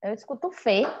 Eu escuto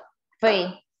fe,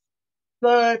 fe,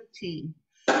 30.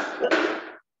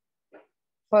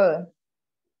 fe.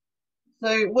 So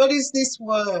what is this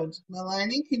word,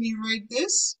 Melanie? Can you read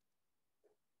this?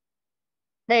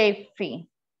 Tefe,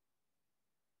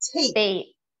 Teeth.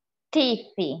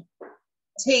 tefe,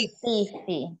 Teeth.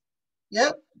 tefe,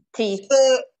 Yep. teeth,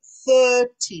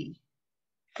 30.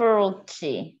 fruit,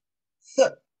 Th.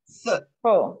 Th.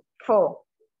 fo.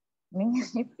 Minha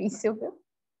difícil, viu?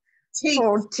 Teeth.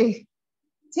 Fruit, Teeth.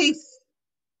 teeth,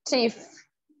 Teeth.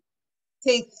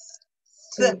 Th.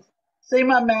 teeth. See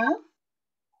my mouth?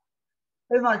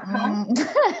 See my tongue?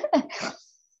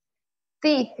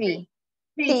 Teeth, Teeth.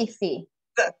 teeth, Th.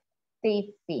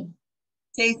 teeth.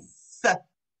 Teeth. Th.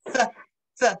 Th.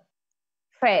 Th.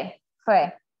 Fe,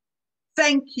 fe.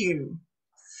 Thank you.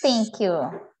 Thank you.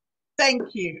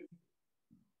 Thank you.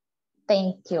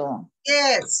 Thank you.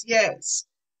 Yes, yes.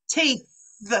 Teeth.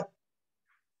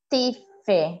 Teeth,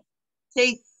 Teeth.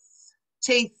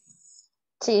 Teeth.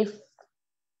 teeth,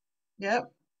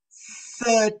 Yep.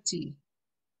 30.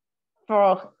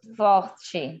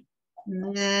 forte.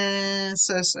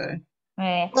 So.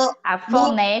 É. Look, A look,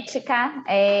 fonética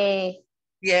é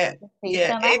yeah, yeah.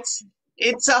 difícil, né?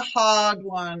 It's a hard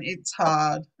one. It's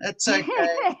hard. It's okay.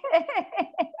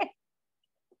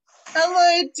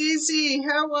 Hello, Dizzy.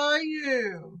 How are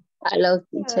you? Hello,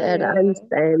 teacher.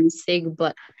 I'm sick,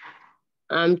 but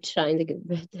I'm trying to get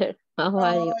better. How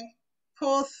are you? Oh,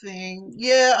 poor thing.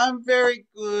 Yeah, I'm very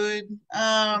good.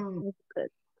 Good.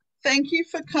 Thank you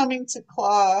for coming to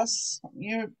class.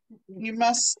 You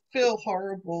must feel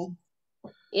horrible.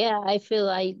 Yeah, I feel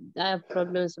I have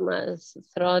problems with my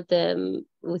throat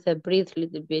with a breathe a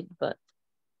little bit, but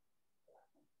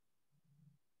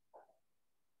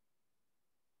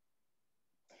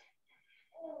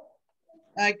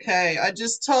Okay, I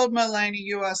just told Melanie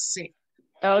you are sick.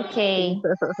 Okay.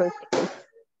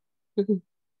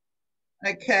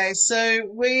 Okay, so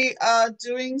we are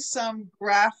doing some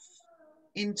graph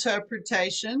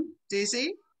interpretation,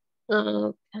 Dizzy.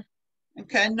 Oh,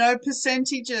 Okay, no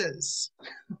percentages,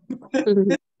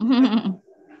 Mm-hmm.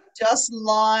 just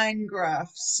line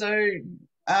graphs. So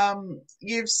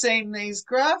you've seen these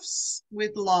graphs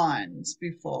with lines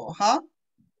before, huh?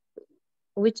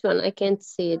 which one? I can't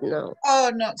see it now.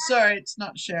 Oh, no, sorry, it's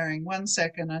not sharing. 1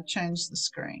 second, I changed the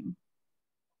screen.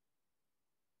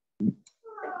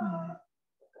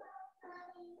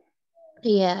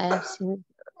 Yeah, I have seen.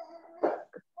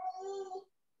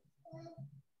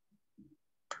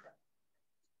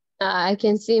 I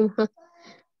can see.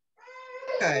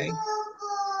 Okay,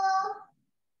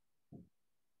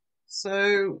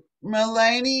 so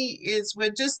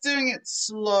we're just doing it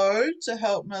slow to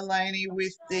help Melanie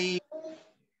with the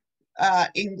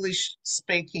English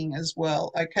speaking as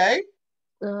well, okay?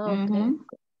 Oh, okay. Mm-hmm.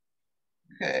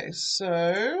 Okay,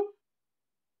 so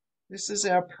this is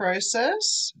our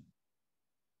process.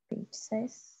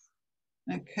 Pizzas.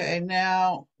 Okay,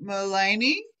 now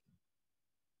Melanie,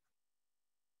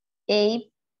 A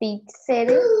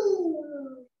pizzeria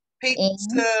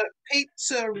pizza, em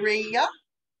pizzeria,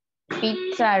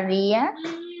 pizzaria.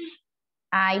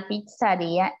 A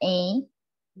pizzaria em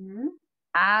hmm,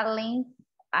 Allen,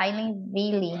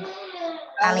 Allenville.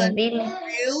 Allenville.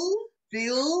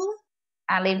 Ville,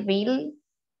 Allenville.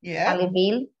 yeah,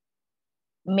 Allenville.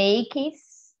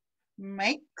 Makes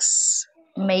makes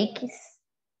makes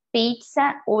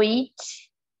pizza with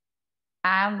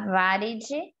a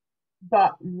variety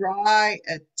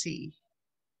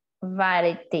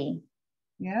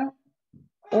yeah,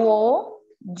 or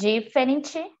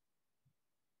different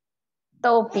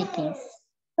toppings.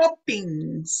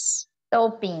 toppings.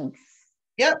 Toppings.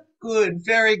 Yep, good,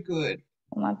 very good.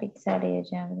 Uma pizzaria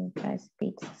de Allen faz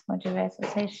pizzas com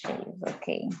diversos recheios,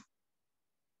 ok.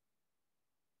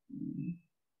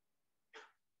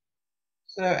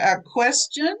 So our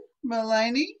question,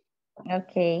 Melanie,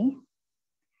 Ok.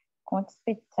 Quantas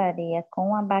pizzarias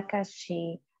com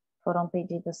abacaxi foram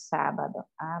pedidos sábado?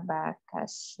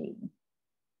 Abacaxi.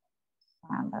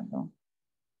 Sábado.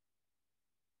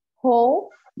 How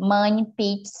many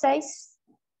pizzas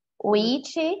with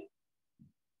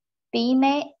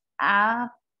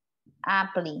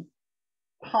pineapple?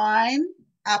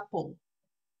 pineapple.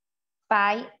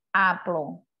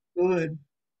 Pineapple. Good.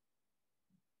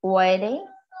 Wedding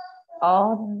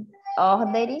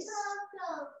orders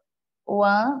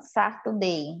one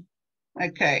Saturday.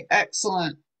 Okay,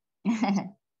 excellent.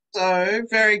 So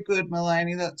very good,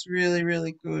 Melanie. That's really,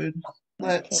 really good.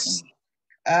 Let's Okay.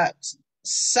 at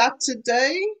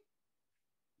Saturday,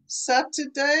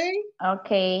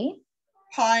 Ok.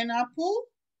 pineapple.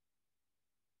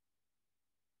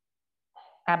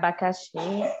 Abacaxi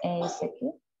é esse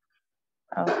aqui.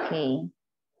 Ok.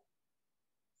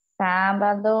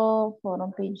 Sábado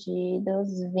foram pedidos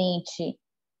 20.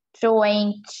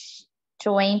 20.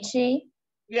 20.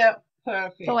 Yep,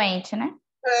 perfect. 20, né?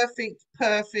 Perfect,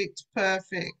 perfect,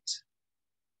 perfect.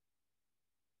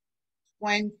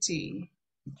 20.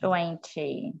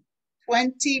 20.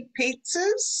 20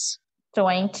 pizzas.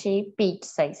 20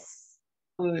 pizzas.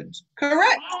 Good.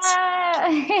 Correct. Ah!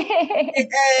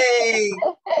 Yay.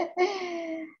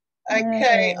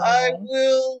 Okay, I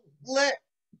will let.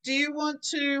 Do you want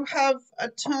to have a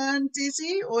turn,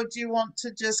 Dizzy, or do you want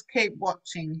to just keep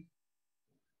watching?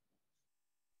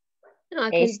 No, I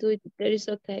can Esse, do it. That is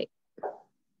okay.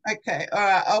 Okay, all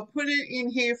right. I'll put it in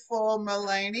here for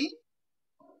Melanie.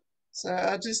 So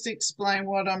I'll just explain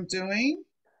what I'm doing.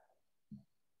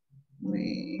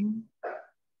 We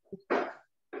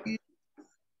give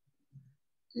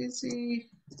Dizzy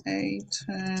a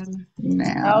turn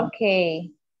now.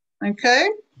 ok. Okay.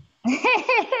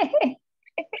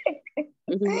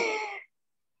 Mhm.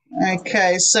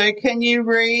 Okay. So can you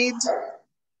read?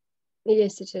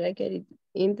 Yes, teacher, I get it.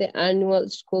 In the annual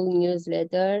school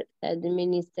newsletter,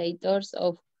 administrators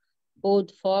of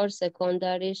Woodford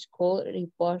Secondary School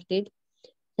reported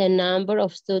the number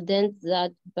of students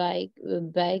that bike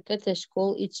at the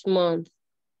school each month.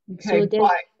 Okay,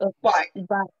 Students bike.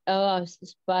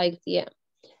 spiked, yeah.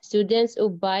 Students who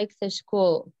bike to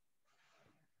school.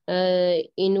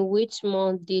 In which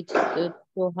month did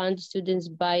 200 students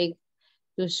bike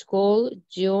to school?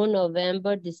 June,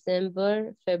 November,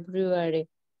 December, February.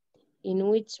 In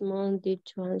which month did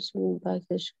 200 students bike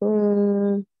to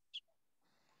school?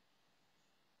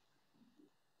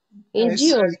 In Okay,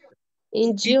 so June. In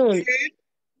in June. June.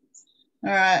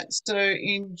 All right, so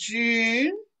in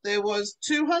June there was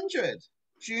 200.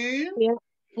 June, Yeah,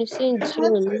 it's in June.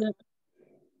 200. Yeah.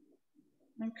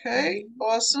 Okay,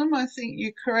 awesome. I think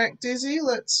you're correct, Dizzy.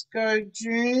 Let's go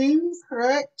June,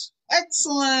 correct.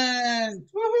 Excellent.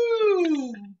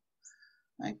 Woohoo!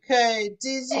 Okay,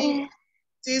 Dizzy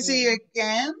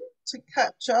again to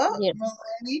catch up. Yeah.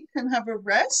 Melanie can have a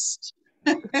rest.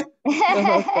 All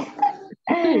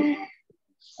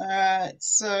right,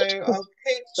 so I'll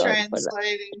keep Sorry for that.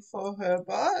 translating for her,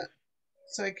 but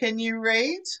so can you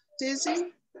read,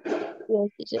 Dizzy? Yes,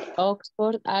 teacher.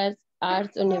 Oxford Arts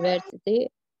University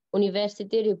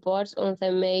reports on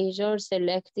the major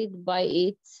selected by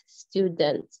its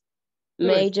students. Good.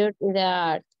 Major in the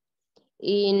art.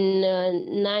 In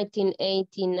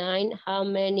 1989, how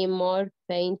many more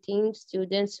painting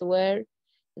students were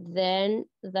than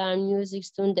music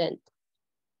students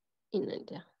in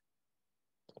India?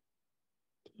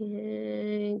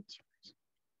 In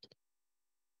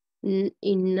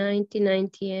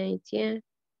 1998, yeah.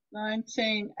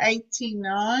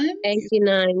 1989 is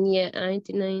 89, yeah,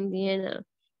 99, yeah.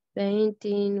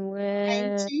 Painting were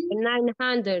painting.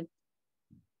 900.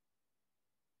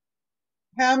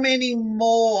 How many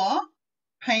more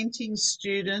painting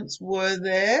students were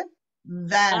there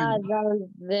than?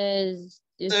 The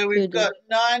So we've student. got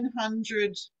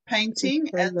 900 painting,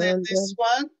 and then this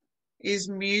 100. one is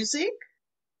music.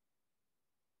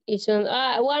 It's on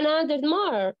 100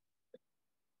 more.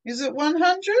 Is it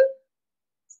 100?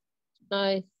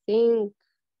 I think.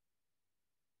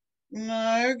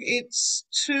 No, it's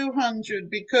 200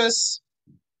 because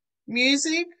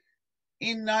music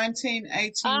in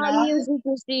 1989, Music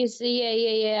is this.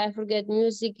 Yeah. I forget.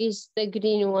 Music is the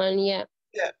green one. Yeah.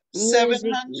 yeah, Music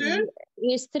 700,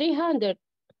 is 300.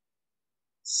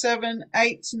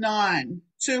 789,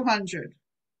 200.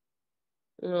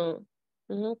 No.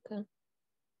 Okay.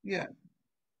 Yeah.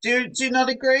 Do you not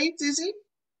agree, Dizzy?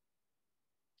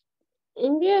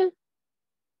 Yeah.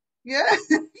 Yeah,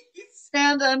 you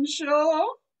sound unsure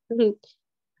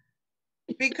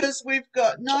because we've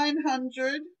got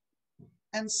 900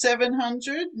 and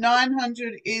 700.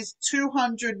 900 is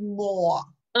 200 more.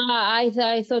 I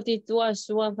thought it was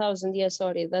 1,000. Yeah,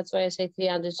 sorry. That's why I said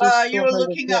 300. It's You were 200.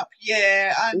 looking Yeah. up.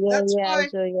 Yeah, and that's I why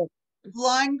saw. Yeah.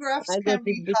 line graphs I got can it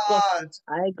be bit hard.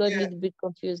 I got a Yeah, little bit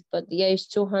confused, but yeah, it's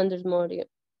 200 more. Yeah.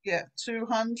 yeah,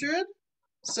 200.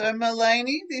 So,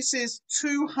 Melanie, this is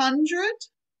 200,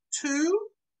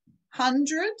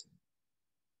 200.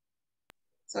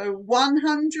 So,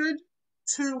 100,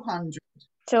 200.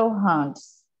 200.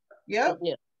 Yep.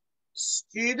 Yeah.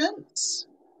 Students.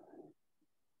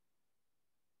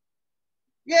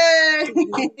 Yay!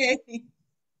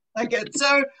 I get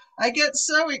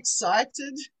so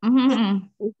excited.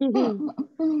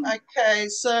 Okay,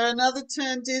 so another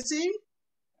turn, Dizzy.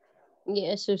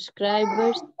 Yeah,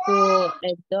 subscribers to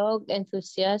a dog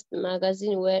enthusiast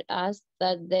magazine were asked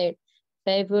that their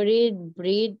favorite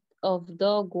breed of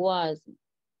dog was.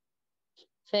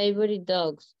 Favorite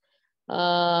dogs.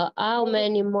 How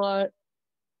many more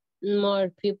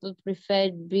people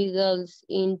preferred beagles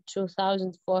in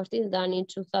 2014 than in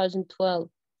 2012?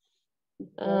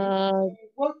 Okay.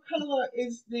 What color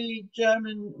is the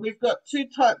German? We've got two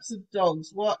types of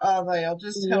dogs. What are they? I'll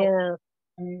just help. Yeah.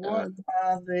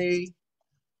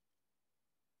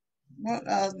 What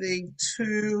are the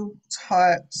two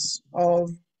types of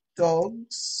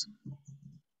dogs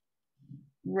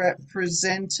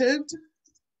represented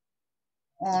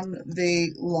on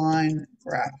the line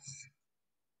graph?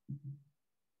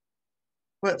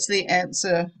 What's the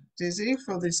answer, Dizzy,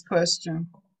 for this question?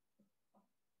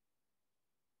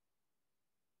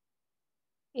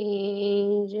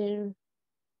 In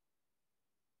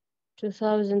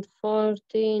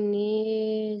 2014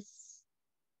 is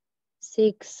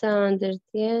 600,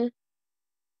 yeah.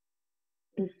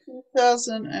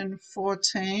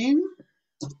 2014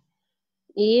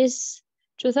 Is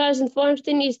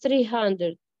 2014 is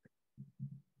 300.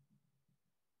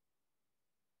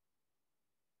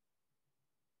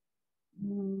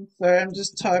 Sorry, I'm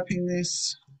just typing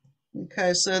this.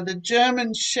 Okay, so the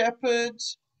German Shepherd,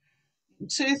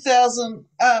 2000,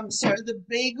 the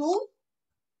Beagle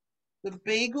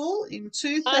in The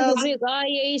 2000. big, yeah,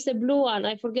 it's the blue one.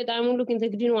 I forget. I'm looking the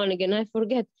green one again. I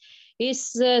forget.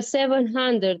 It's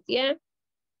 700, yeah?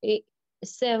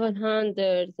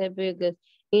 700, the biggest.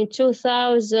 In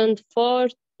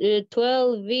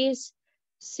 2012 is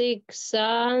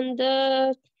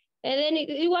 600, and then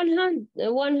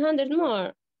 100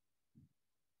 more.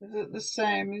 Is it the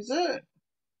same, is it?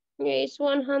 Yeah, it's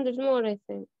 100 more, I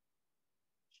think.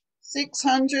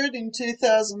 600 in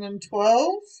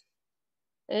 2012.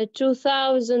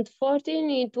 2014,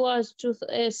 it was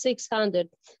 600,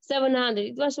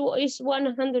 700. It's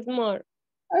 100 more.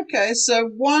 Okay, so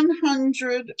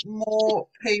 100 more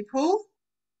people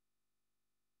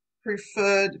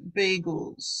preferred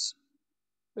beagles.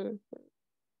 Mm.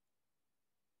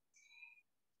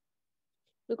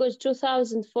 Because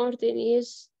 2014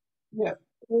 is Yep,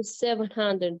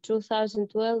 700,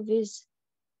 2012 is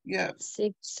yep.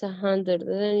 600,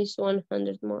 then it's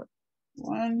 100 more.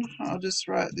 I'll just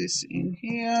write this in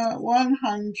here.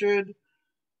 100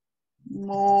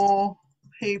 more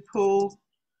people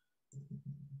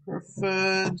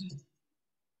preferred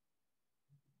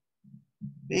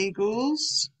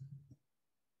beagles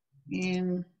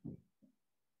in,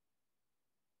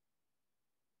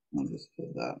 I'll just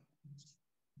put that.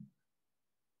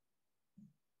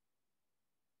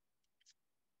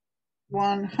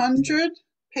 100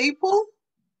 people.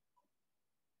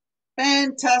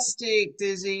 Fantastic,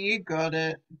 Dizzy, you got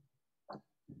it. All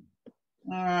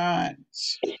right.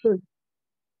 Do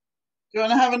you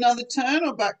want to have another turn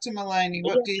or back to Mulaney?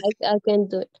 What do you think? I can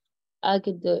do it. I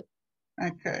can do it.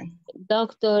 Okay.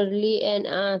 Dr. Lee, an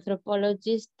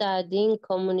anthropologist studying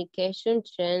communication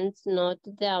trends,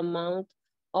 noted the amount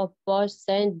of posts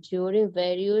sent during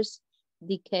various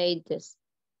decades.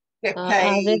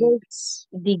 Average Decades.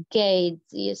 decades,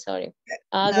 yeah, sorry.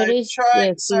 No, Average sorry,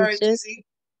 pieces, Dizzy.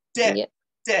 yeah,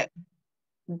 Decades.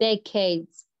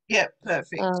 decades. Yep,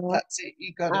 perfect. That's it.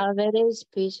 You got it. Average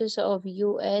pieces of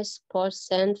U.S. posts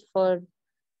sent per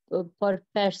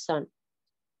person.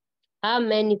 How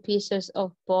many pieces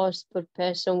of post per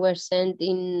person were sent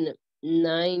in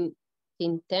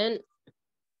 1910?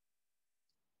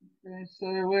 Okay, so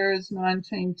where is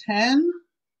 1910?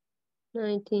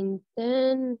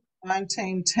 1910.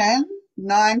 1910.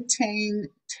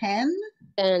 1910.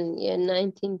 10, yeah,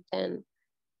 1910.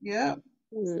 Yep.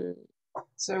 Hmm.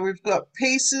 So we've got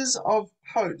pieces of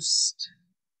post.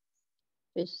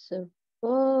 Piece of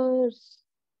post.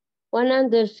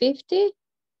 150?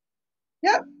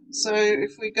 Yep. So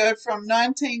if we go from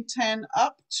 1910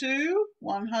 up to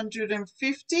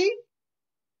 150,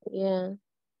 Yeah.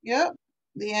 yep,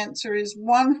 the answer is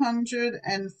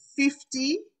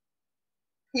 150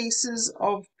 pieces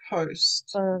of post.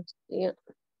 Post, yeah.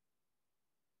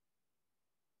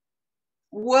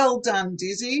 Well done,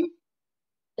 Dizzy.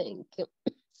 Thank you.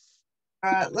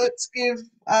 All right, let's give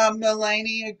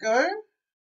Mulaney a go.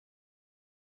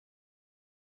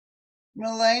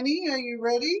 Mulaney, are you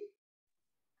ready?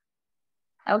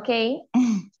 Ok.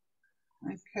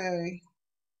 Okay.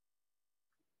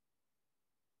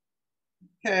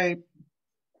 Okay.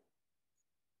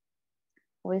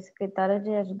 O escritório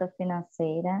de ajuda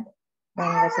financeira da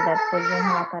universidade produziu um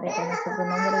relatório informando sobre o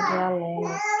número de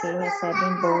alunos que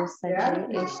recebem bolsa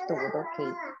de estudo. Ok.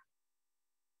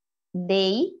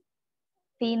 DEI,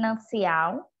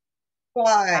 financial,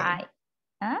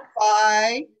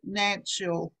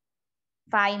 Financial.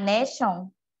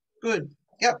 financial, Good.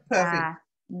 Yep, perfect.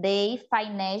 DEI,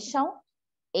 financial,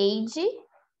 aid,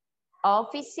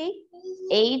 office,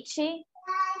 H,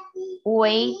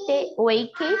 wake,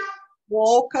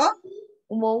 Walker.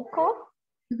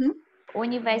 Mhm.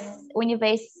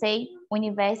 University,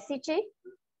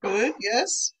 Good,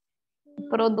 yes.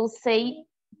 produce,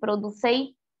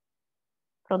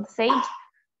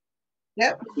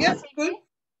 Yep, good.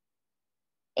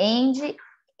 and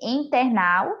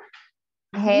internal,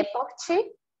 report,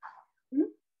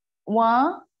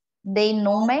 one, the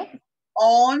number,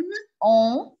 On.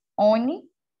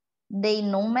 the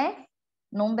number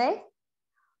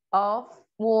of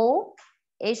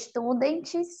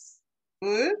students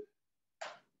Good.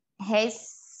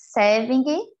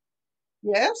 receiving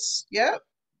Yes, yep.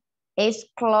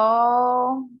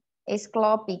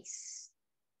 scholarships.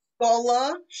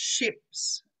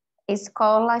 Scholarships.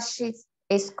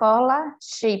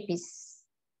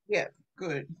 Yeah,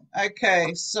 good.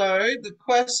 Okay, so the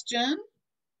question.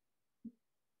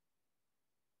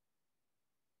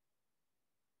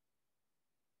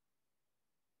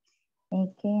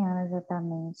 Em que ano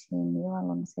exatamente 1.000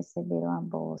 alunos receberam a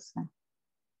bolsa?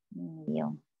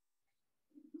 1.000.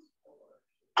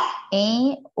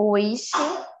 Em which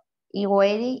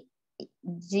year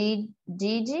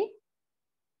did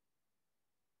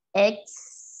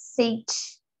exit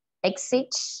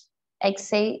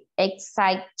Exactly.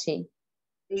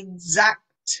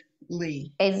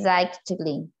 Exactly.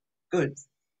 Exactly. Good.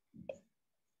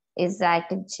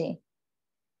 Exactly.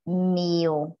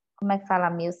 Mil. Como é que fala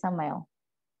mil, Samuel?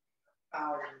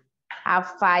 A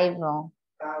 5.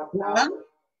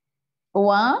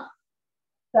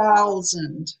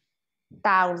 1,000.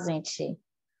 1,000.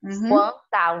 Mm-hmm.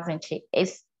 1,000.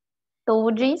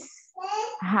 Students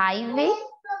have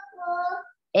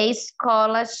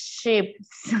scholarships.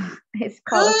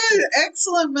 Good.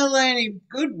 Excellent, Melanie.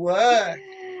 Good work.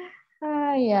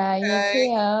 Ai, ai, Okay.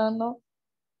 esse ano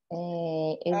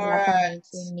exatamente Right.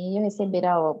 1.000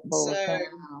 receberá a bolsa.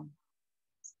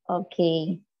 So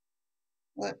Ok.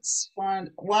 let's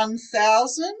find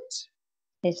 1,000.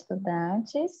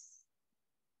 Estudantes.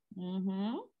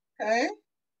 Uhum. Okay.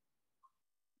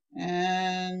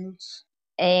 And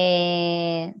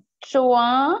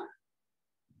Chuan.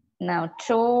 Não,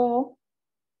 Chu.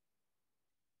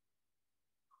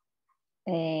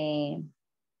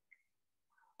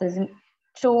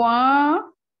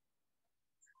 Chuan.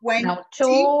 20. Não,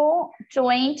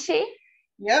 20.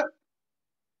 Yep.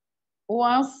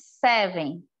 17.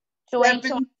 7.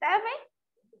 27.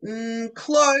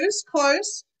 Close.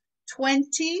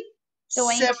 20.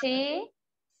 20.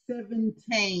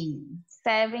 17.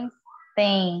 17.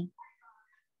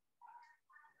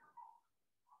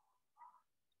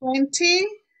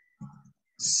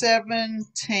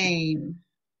 2017.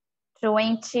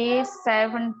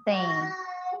 2017.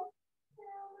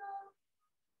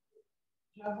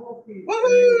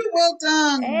 Woohoo! Well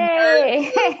done.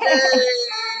 Hey.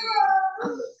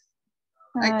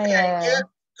 Okay.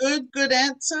 Yep. Good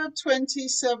answer.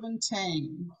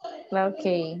 2017.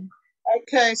 Ok.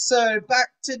 Okay, so back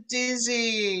to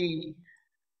Dizzy.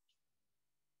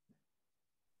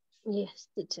 Yes,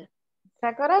 teacher.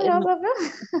 Tá corajosa, viu?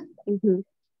 Mhm.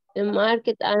 The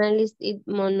market analyst is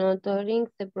monitoring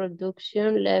the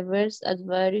production levels at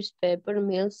various paper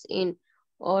mills in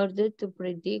order to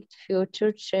predict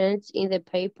future trends in the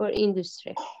paper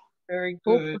industry. Very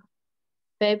good.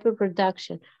 Paper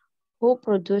production. Who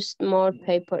produced more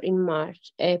paper in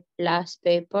March? A plus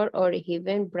paper or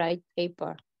even bright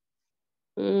paper?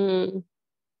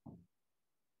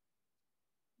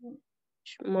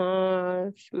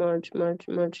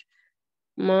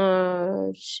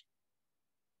 March.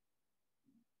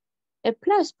 A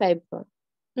plus paper.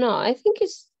 No, I think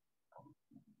it's...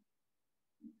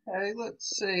 Okay,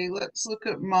 let's see. Let's look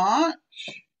at March.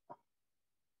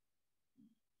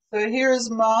 So here is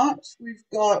March. We've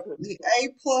got the A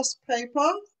plus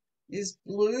paper is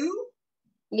blue.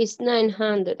 It's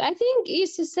 900. I think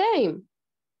it's the same.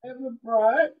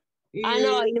 Everbright I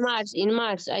know is in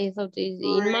March, I thought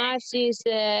in March is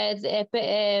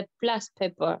a plus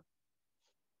paper.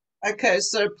 okay.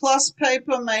 So plus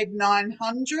paper made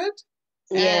 900.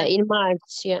 Yeah, and in March,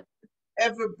 yeah.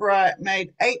 Everbright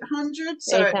made 800.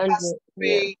 So it 800, has to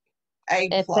be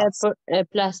A plus. a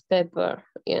plus paper,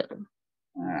 yeah.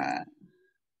 All right.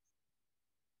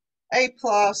 A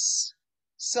plus.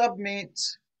 Submit.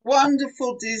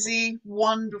 Wonderful, Dizzy.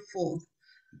 Wonderful.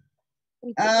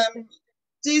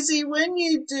 Dizzy, when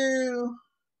you do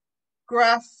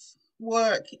graph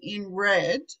work in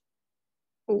red,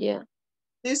 Yeah,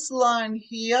 this line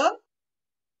here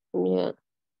yeah.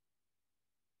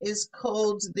 is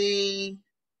called the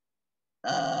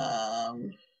yeah,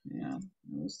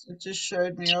 it just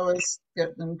showed me. I always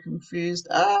get them confused.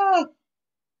 Oh,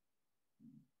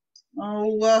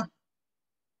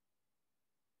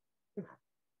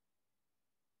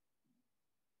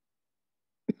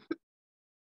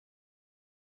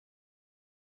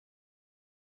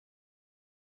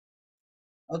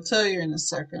 I'll tell you in a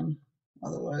second.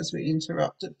 Otherwise, we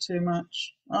interrupt it too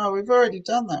much. Oh, we've already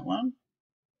done that one.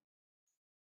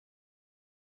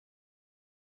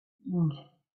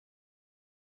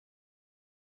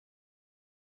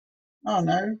 Oh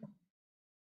no.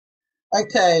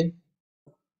 Okay.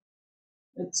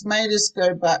 It's made us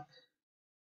go back.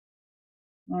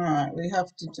 All right, we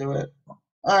have to do it.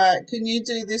 All right, can you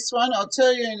do this one? I'll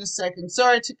tell you in a second.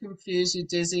 Sorry to confuse you,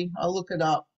 Dizzy. I'll look it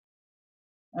up.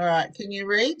 All right, can you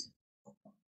read?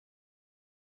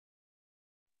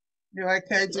 You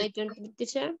okay? My turn,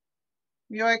 teacher?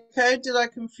 You okay? Did I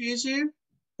confuse you?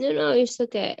 No, it's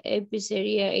okay. A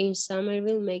pizzeria in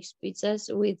Somerville makes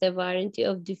pizzas with a variety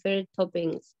of different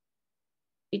toppings.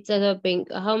 Pizza topping.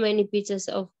 How many pizzas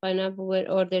of pineapple were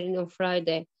ordered on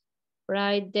Friday?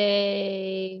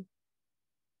 Friday.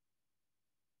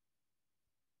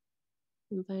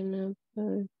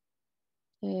 Pineapple.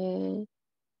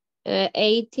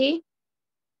 80.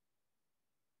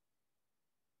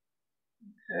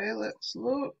 Okay, let's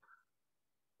look.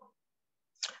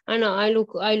 I know. I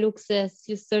look the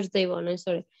Thursday one. I'm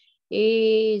sorry.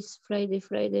 It's Friday.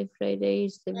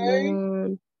 Is the Okay.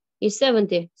 one. It's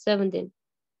 17. 17.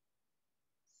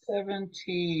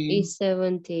 70. It's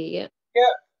 70. Yeah.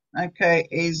 Yep. Okay,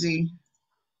 easy.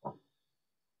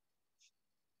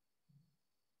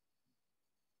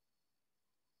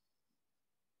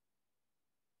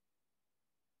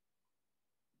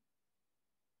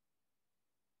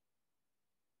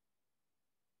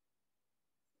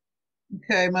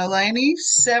 Okay, Melanie,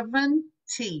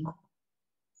 70.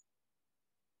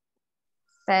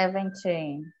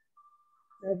 17.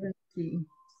 70.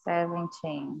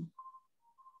 17.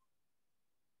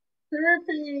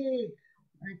 Perfect.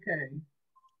 Okay.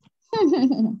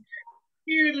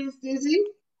 Here it is, Dizzy.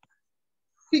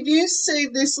 Can you see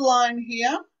this line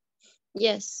here?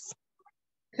 Yes.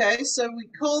 Okay, so we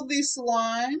call this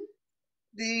line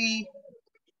the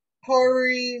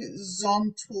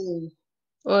horizontal.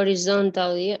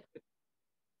 Horizontal. Yeah.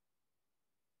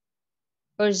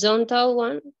 Horizontal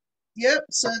one. Yep,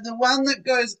 so the one that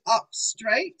goes up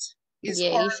straight is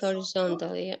Yeah, it's horizontal.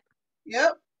 horizontal. Yeah.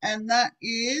 Yep, and that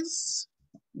is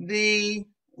the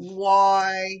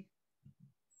y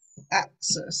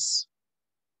axis.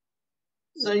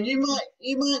 So Mm.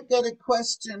 you might get a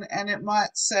question and it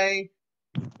might say,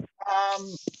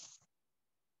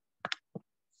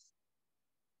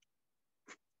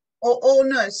 or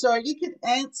no, sorry, you could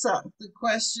answer the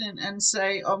question and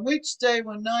say, on which day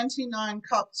were 99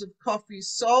 cups of coffee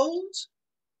sold?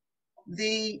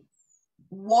 The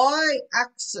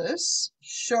y-axis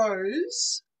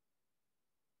shows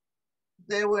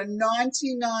there were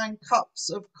 99 cups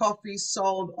of coffee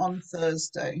sold on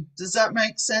Thursday. Does that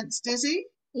make sense, Dizzy?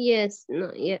 Yes.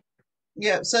 No. Yeah.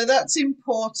 Yeah, so that's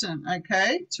important,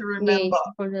 okay, to Yeah. remember. It's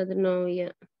important to know.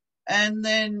 Yeah. And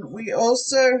then we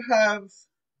also have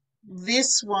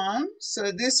this one.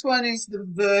 So this one is the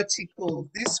vertical.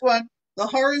 This one, the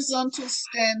horizontal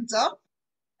stands up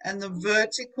and the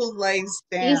vertical lays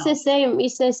It's the down. same.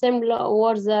 It's the same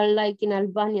words are like in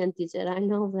Albanian, teacher. I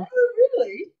know that. Oh,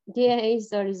 really? Yeah,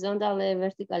 it's horizontal and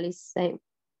vertical is same.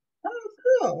 Oh,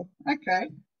 cool. Okay.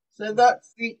 So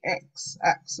that's the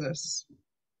x-axis.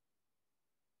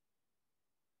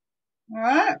 All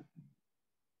right.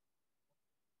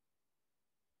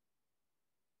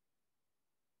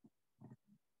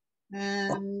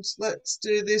 And let's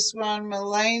do this one,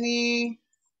 Mulaney.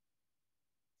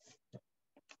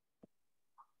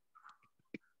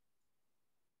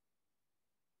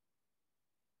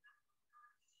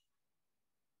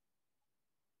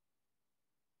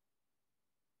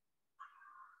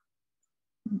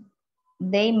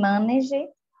 They manage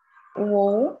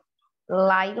wool,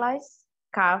 lilacs,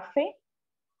 coffee,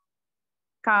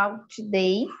 couch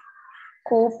day,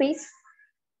 copies,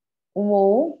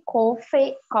 wool,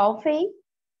 coffee,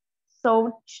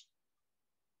 salt,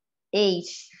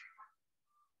 age.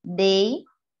 They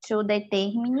to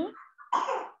determine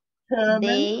Determine.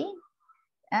 they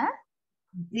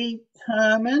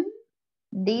Determine.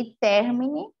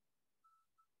 determine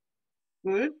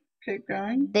Good. Keep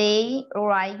going. they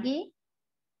write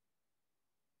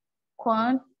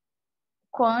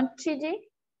quantity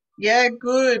Yeah,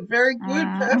 good. Very good.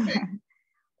 Perfect.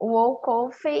 wool,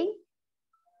 coffee,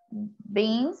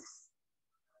 beans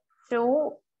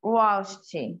to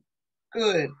roast.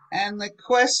 Good. And the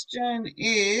question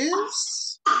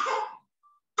is,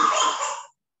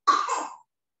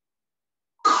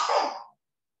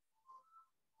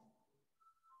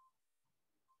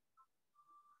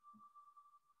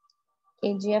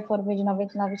 Que dia foram de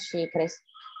 99 xícaras?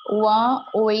 One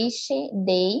wish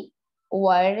day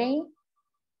wearing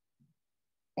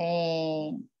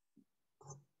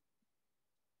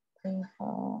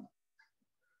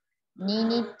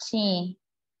Nini Chin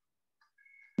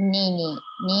Nini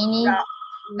 90.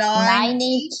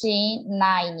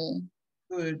 99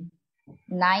 Good.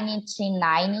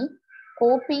 99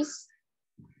 copies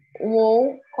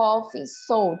wool coffee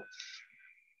sold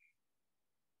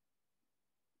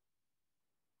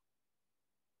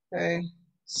Okay.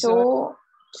 So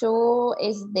two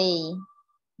is day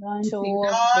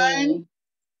 99.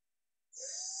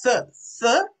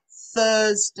 Thursday.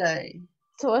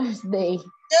 Thursday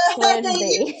Yay, Thursday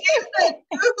you did it.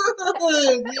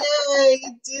 Good. Yay,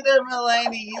 you did it,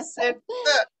 Melanie. You said th.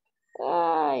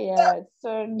 yeah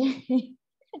Thursday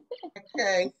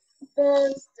Okay.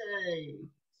 Thursday.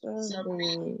 So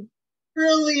Thursday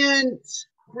brilliant.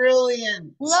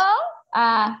 Brilliant.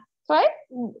 no sorry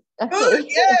Good. okay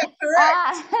Yeah, correct.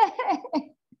 ah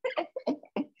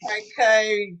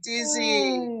Okay,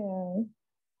 Dizzy.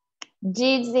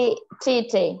 Dize,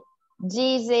 Tite,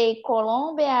 dize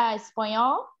Colômbia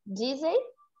espanhol, dize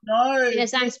No.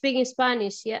 Yes, I'm speaking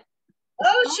Spanish, yeah.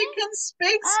 Oh, she can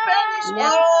speak Spanish.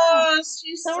 Yep. Oh,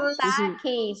 she's so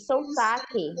Sotaque,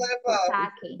 sotaque, clever.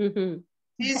 sotaque.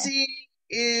 Dizzy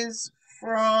is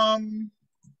from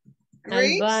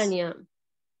Greece, Albania.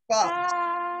 but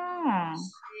Ah,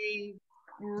 she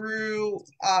grew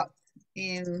up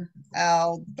in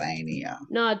Albania.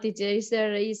 No, teacher, it's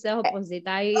the opposite.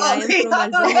 I Oh, am from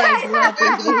Albania. I grew up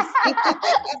in Greece.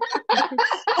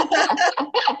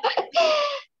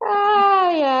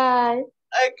 ai, ai.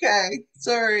 Okay,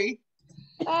 sorry.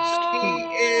 She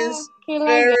is Que legal.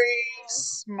 very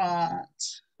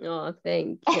smart. Oh,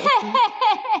 thank you.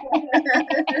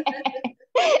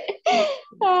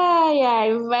 Ai, ai,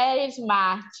 very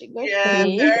smart. Yeah,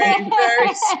 Gostei.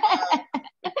 very smart.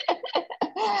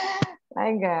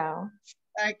 Legal.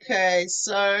 Okay,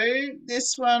 so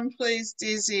this one, please,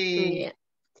 Dizzy. Yeah.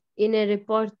 In a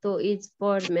report to its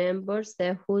board members,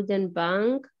 the Houghton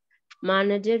Bank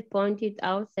manager pointed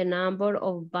out the number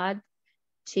of bad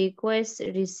cheques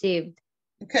received.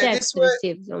 Okay, Checks this word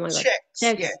received. Oh my God. checks.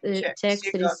 Yeah, Checks checks.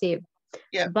 You got it. received.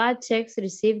 Yeah. Bad checks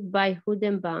received by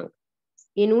Houghton Bank.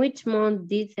 In which month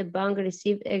did the bank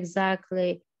receive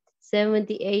exactly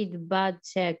 78 bad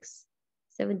checks?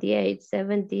 78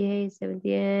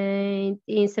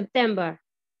 in September.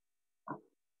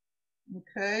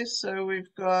 Okay, so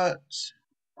we've got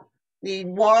the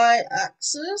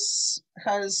y-axis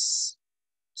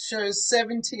shows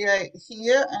 78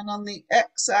 here, and on the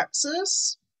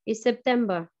x-axis, It's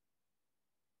September.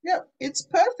 yep, it's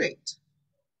perfect.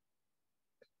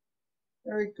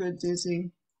 Very good,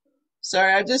 Dizzy.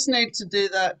 Sorry, I just need to do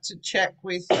that to check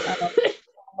with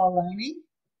Melanie.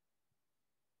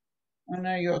 I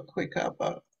know you're quicker,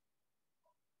 but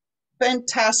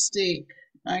fantastic.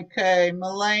 Okay,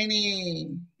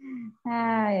 Melanie.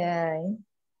 Ai, ai.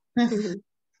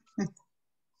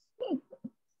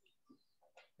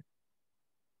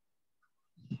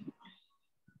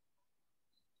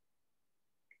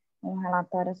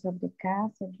 Relatório sobre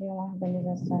caça de uma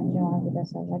organização de uma vida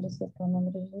selvagem citou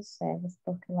números de servos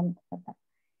por quilômetro quadrado.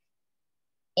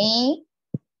 Em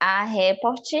a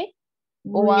report,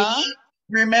 one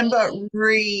Remember,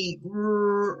 ring,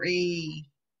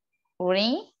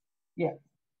 Yeah.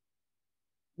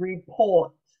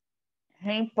 Report.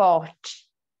 report,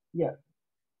 Yeah.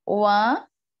 one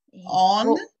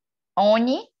On,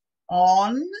 oni,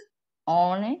 on,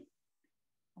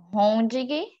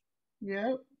 hondig,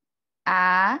 yeah.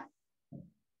 a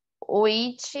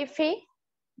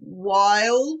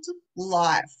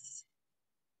wildlife,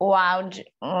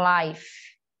 Wildlife.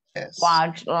 Yes.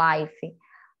 Wildlife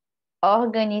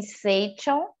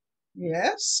Organization,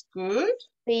 Yes, good.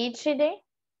 cited,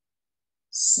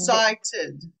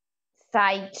 Cited.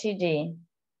 cited,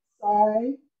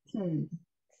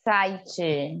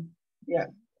 Cited. Yeah.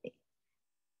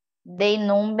 the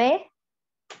number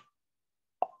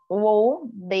ou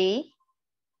de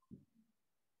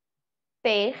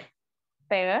per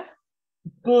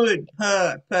Good.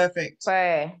 Perfect.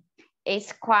 square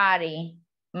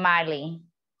mile,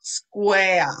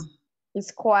 Square.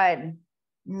 square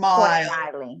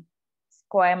Mile.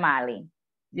 mile.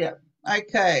 Yeah.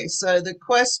 Okay, so the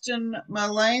question,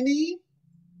 Melanie.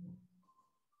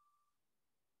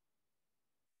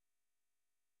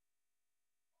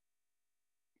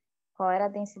 Qual era a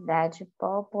densidade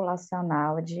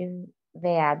populacional de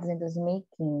veados em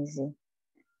 2015?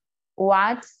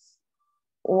 What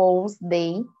was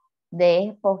the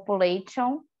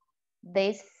population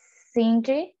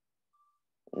density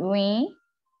when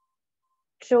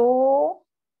to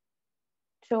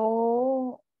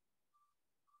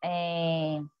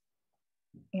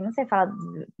eu não sei falar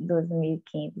de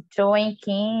 2015.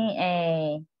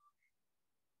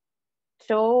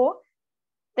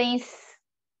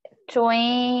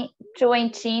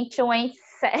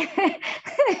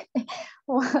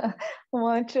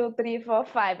 One, two, three, four,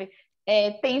 five.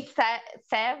 Tem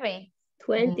 7.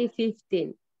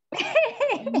 2015.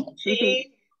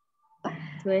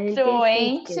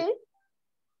 2015.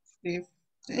 15.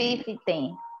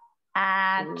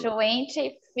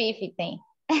 2015.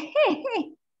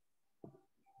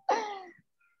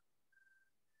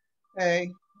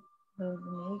 Okay.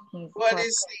 2015. What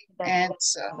is the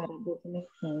answer?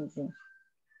 2015.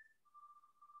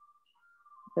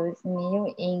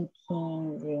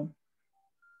 2015.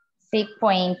 50.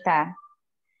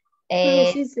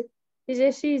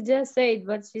 No, she just said,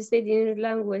 but she said in her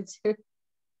language.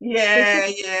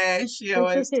 Yeah, she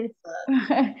always does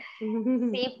that.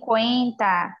 50.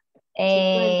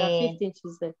 15, she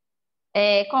said.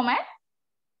 Como é?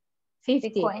 50.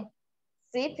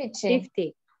 50.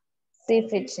 50.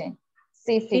 50.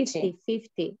 50.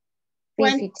 50.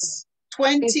 20.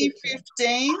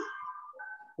 2015.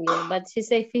 Yeah, but she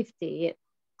say 50. Yeah.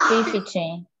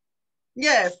 50.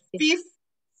 Yeah, 50.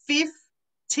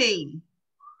 15.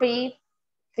 50.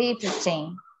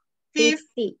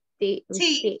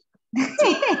 50.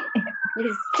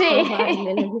 Please go hard,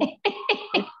 Melanie.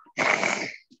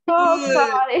 Oh, Good.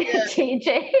 sorry, Yeah.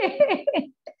 teacher.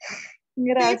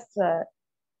 Engraçado.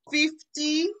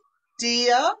 50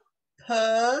 deer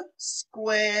per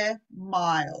square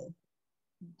mile.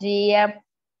 Dia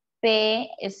per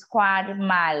square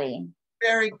mile.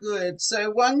 Very good.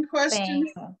 So one question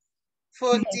Thank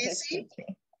for you. Dizzy.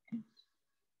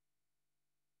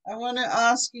 I want to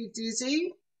ask you,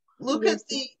 Dizzy, look Yes. at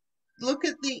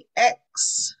the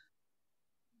x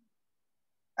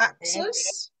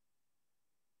axis.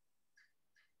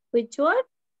 Which one?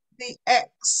 The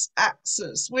x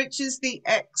axis. Which is the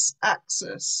x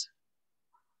axis?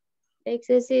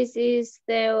 Exercise is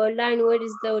the line where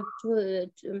is the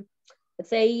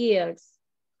years.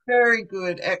 Very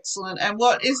good. Excellent. And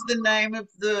what is the name of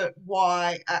the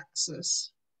y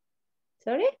axis?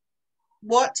 Sorry?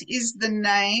 What is the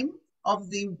name of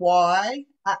the y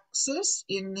axis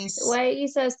in this? Y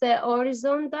is as the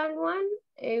horizontal one,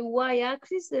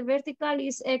 y-axis, the vertical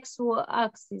is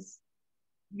x-axis.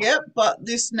 Yep, but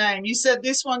this name, you said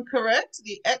this one correct.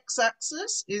 The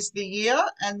x-axis is the year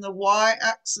and the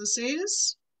y-axis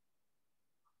is?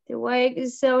 The y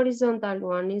is the horizontal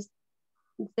one, is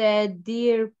the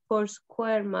deer per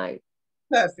square mile.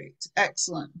 Perfect.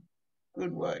 Excellent.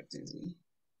 Good work, Dizzy.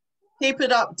 Keep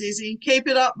it up, Dizzy. Keep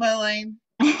it up, Marlene.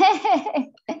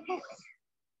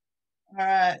 All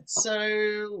right,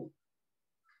 so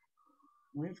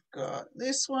we've got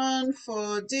this one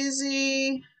for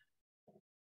Dizzy.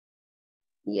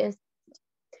 Yes.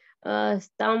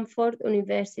 Stanford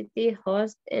University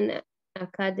hosts an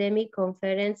academic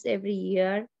conference every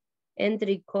year and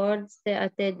records the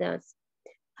attendance.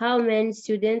 How many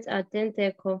students attend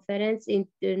the conference in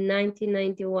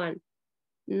 1991?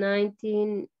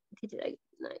 19,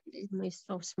 my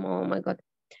so small, oh my God.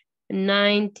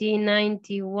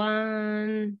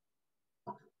 1991.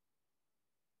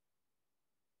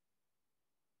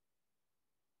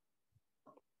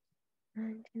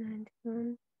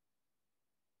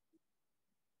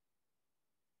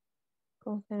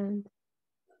 Conference.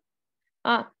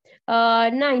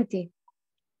 90.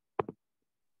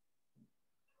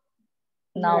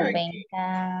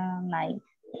 99.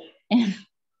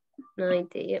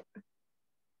 90, yep.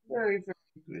 Very, very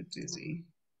good, Dizzy.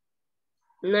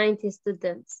 90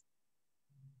 students.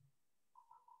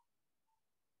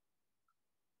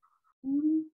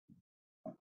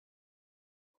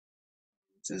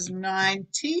 This is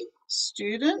 90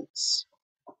 students.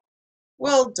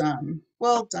 Well done.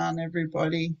 Well done,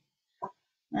 everybody.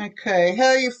 Okay, how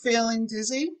are you feeling,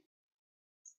 Dizzy?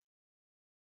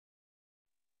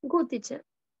 Good, teacher.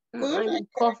 Good? I'm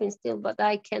coughing still, but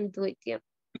I can do it, yeah.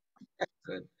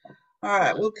 Good. All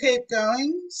right, we'll keep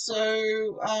going.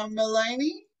 So,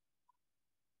 Melanie?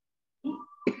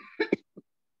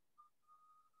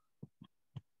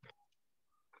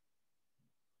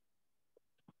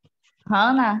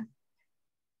 Hannah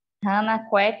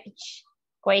Capit.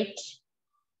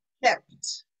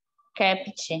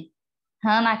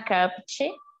 Hannah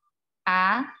Capit.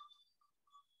 A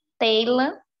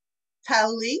Taylor.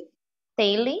 Tally.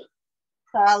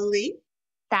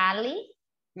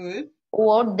 Good.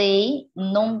 O day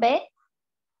number.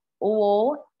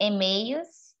 O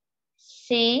e-mails.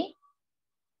 She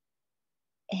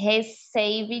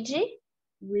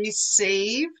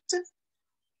received.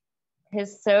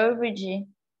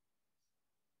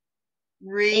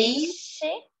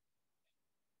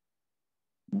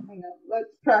 Hang on, let's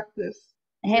practice.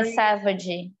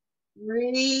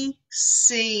 Received.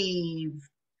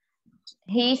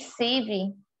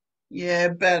 Receive. Yeah,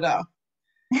 better.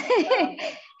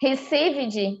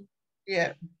 Received.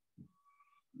 Yeah.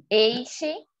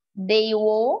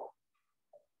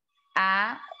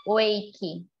 Awake.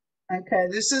 Okay,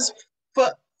 this is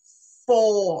for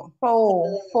four.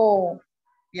 Four.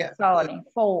 Yeah. Sorry,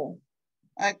 four.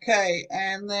 Okay,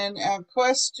 and then our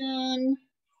question.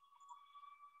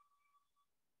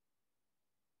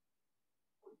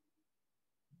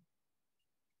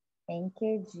 Em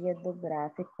que dia do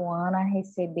gráfico Ana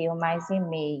recebeu mais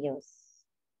e-mails?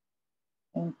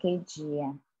 Em que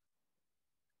dia?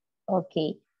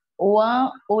 Ok.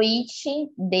 Which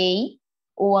day,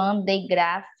 on the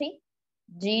graph,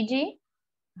 did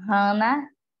Hannah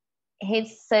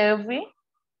receive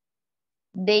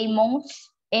the most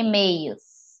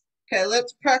emails? Okay,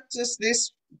 let's practice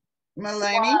this,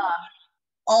 Melanie.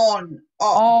 On.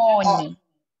 On.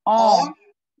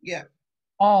 Yeah.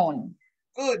 On.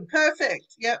 Good.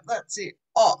 Perfect. Yep, that's it.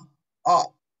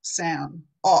 Op sound.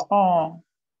 Op. On.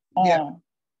 Yep. On.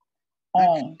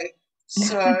 On. Okay.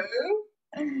 So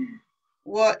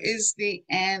what is the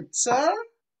answer?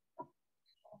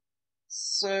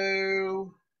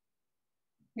 So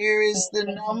here is the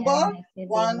number.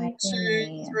 1,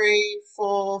 2, 3,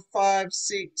 4, 5,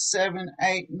 6, 7,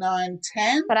 8, 9,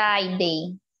 10.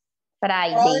 Friday.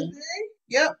 Friday. Friday.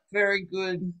 Yep, very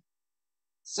good.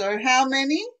 So how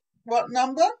many? What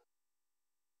number?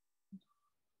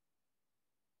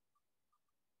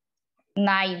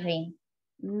 9.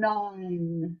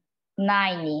 9.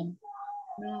 9.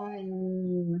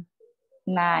 9.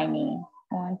 9.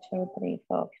 1, 2, 3,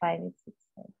 4, 5, 6,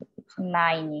 7,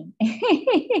 9.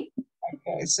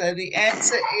 Okay, so the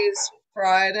answer is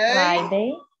Friday.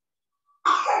 Friday.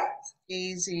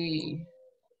 Easy.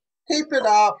 Keep it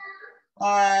up.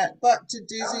 All right, back to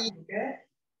Dizzy.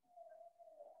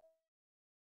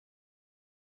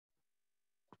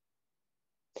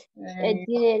 A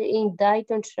dinner in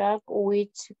Dayton truck,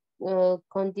 which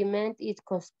condiment its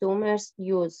customers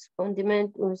use.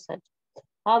 Condiment usage.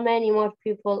 How many more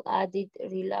people added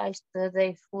realized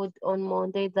their food on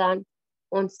Monday than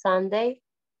on Sunday?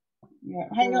 Yeah,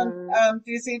 hang on.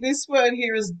 Do you see this word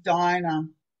here is diner?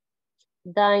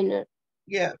 Diner.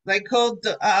 Yeah, they called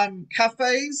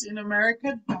cafes in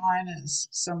America diners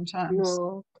sometimes.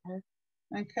 No, okay.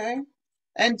 Okay.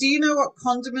 And do you know what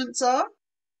condiments are?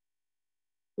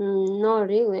 Not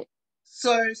really.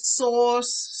 So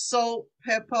sauce, salt,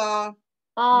 pepper,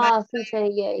 Ah,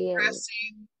 yeah.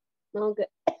 dressing. Okay.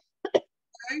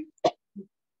 Okay.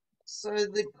 So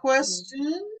the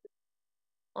question.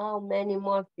 How many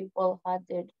more people had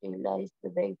realized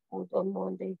their food on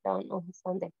Monday than on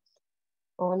Sunday?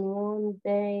 On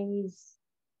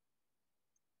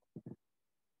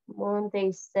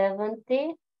Monday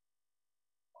 70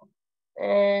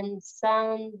 and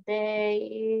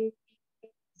Sunday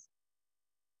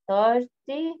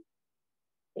 30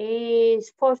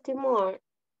 is 40 more.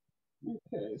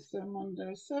 Okay, so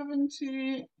Monday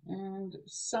 70 and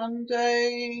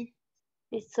Sunday.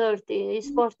 It's 30, it's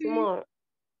 40 more.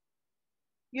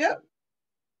 Yep.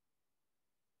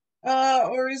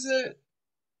 Or isn't it?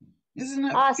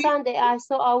 Sunday. I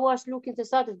was looking to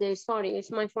Saturday. Sorry,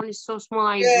 my phone is so small.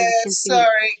 I Yeah, can't see.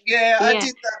 sorry. Yeah, I Yeah,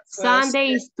 did that first. Sunday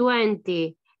Yeah. is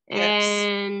 20, Yes.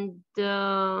 and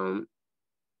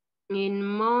in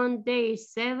Monday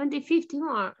 70, 50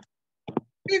 more.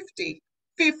 50.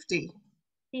 50.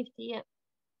 50, yeah.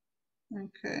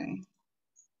 Okay.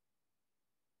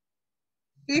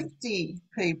 50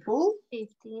 people.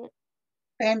 50, yeah.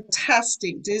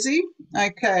 Fantastic, Dizzy.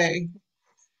 Okay.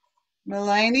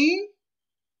 Mulaney.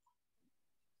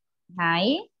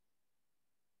 Hi.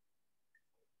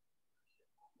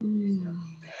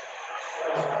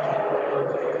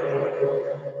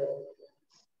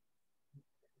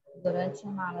 Durante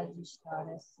uma aula de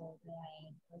história sobre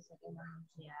a Segunda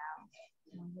Mundial,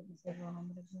 onde observou o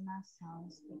número de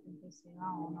nações que pertenciam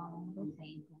à ONU ao longo do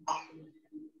tempo.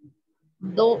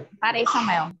 Parei,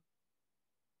 Samuel.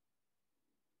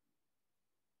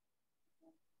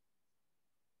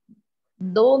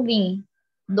 Dugin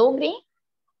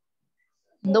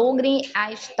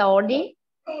a study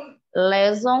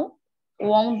lesson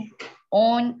one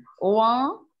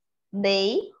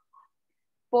day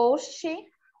post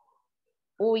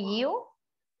will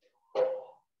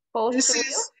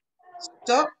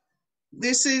Stop.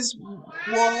 This is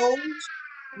World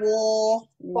War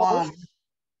One.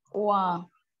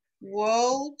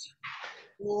 World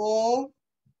War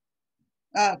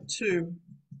Two.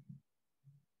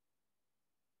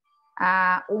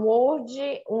 World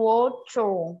War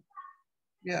Two.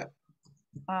 Yeah.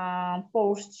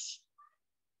 Post.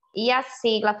 E a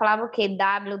sigla falava o quê?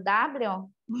 WW?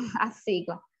 A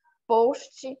sigla.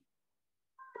 Post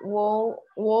World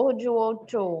War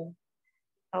II.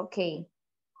 Ok.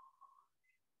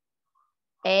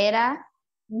 Era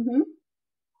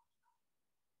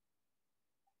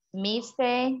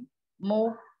Mr.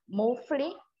 Murphy.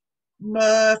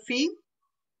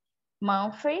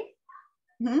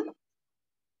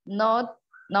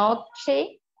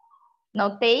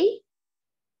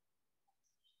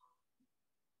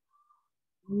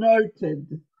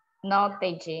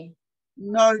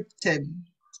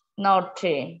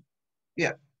 Noted.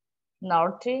 Yeah.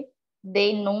 Noted.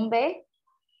 The number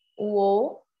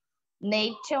o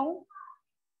nation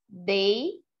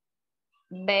they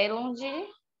belonged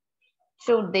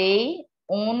to the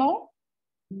UN.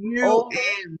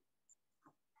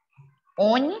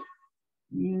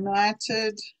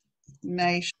 United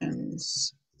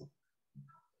Nations.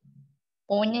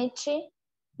 United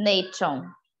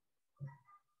Nation.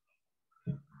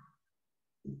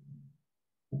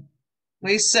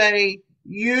 We say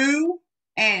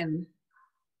UN.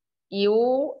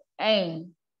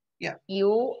 UN. Yeah.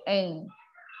 UN.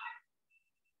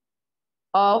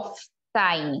 Of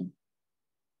time.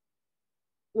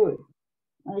 Good.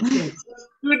 Okay.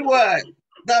 Good work.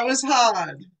 That was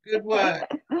hard. Good work.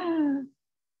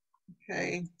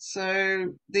 Okay.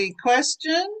 So the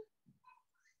question.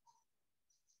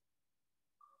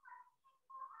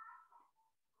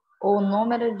 O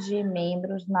número de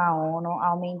membros na ONU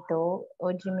aumentou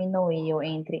ou diminuiu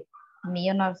entre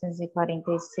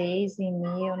 1946 e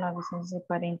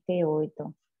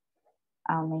 1948?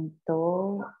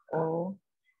 Aumentou ou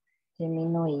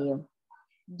diminuiu?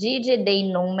 Did the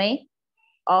number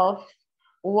of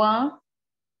one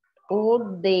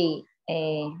would the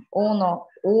uno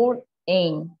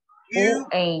UN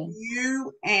UN.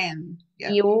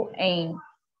 Yeah. UN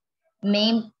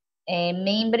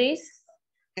members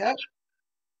Yep.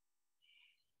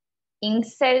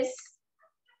 increase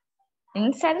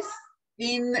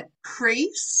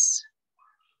Increase.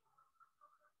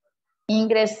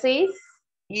 ingresses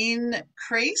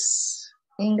Increase.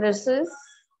 ingresses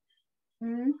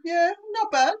Yeah,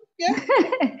 not bad. Yeah.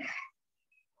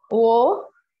 or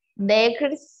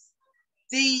decrease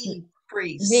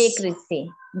Decrease. decrease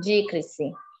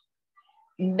between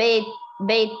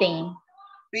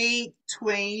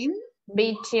Between.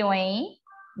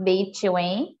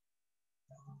 between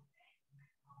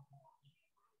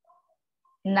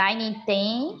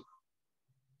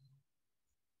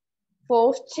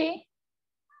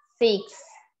 1946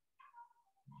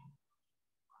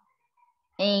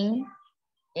 and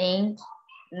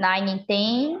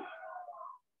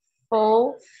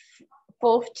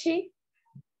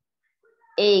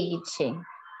 1948.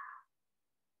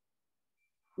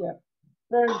 Yeah.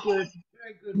 Very good.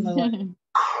 Very good, Malone.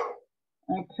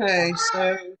 Okay,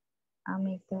 so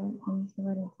Aumentou em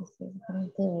 46,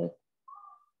 48.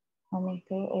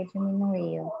 Aumentou ou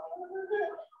diminuiu?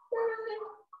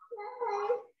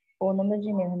 O número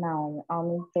de membros na ONU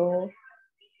aumentou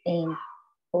em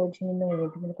ou diminuiu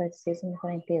entre 1946 e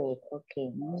 1948.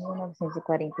 Ok.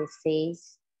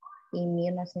 1946 e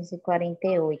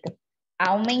 1948.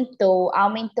 Aumentou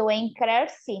em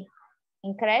cresce.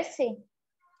 Em cresce?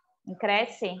 Em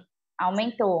cresce?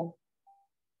 Aumentou.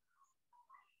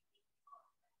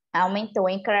 Aumentou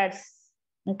em cresce.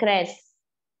 Em cresce.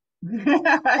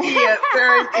 yeah,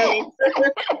 very good.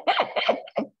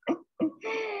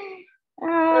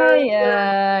 Ai,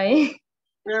 ai.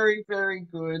 Very, very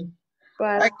good.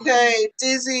 Quase. Okay,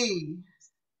 Dizzy.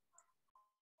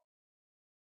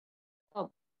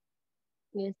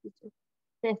 Yes, teacher.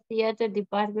 The theater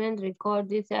department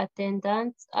recorded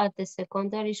attendance at the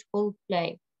secondary school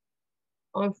play.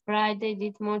 On Friday,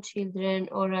 did more children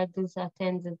or adults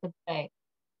attend the play?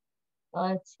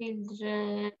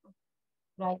 Children,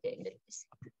 Friday,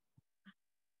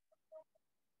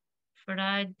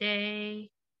 Friday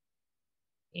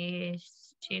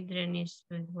is children is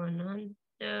with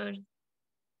 100.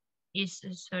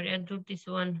 Adult is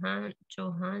 100,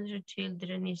 200,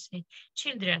 children is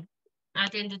children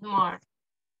attended more.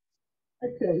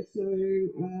 Okay, so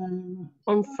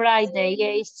On Friday, yeah,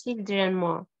 it's children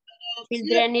more.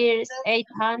 Children is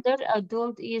 800,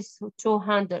 adult is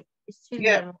 200. It's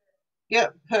children.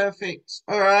 Yep, perfect.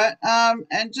 All right.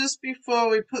 And just before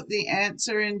we put the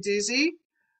answer in, Dizzy,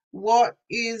 what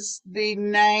is the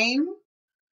name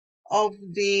of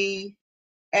the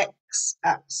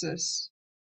x-axis?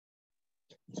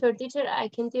 So teacher, I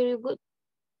can tell you good.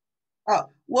 Oh,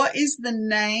 what is the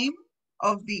name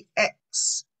of the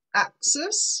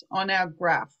x-axis on our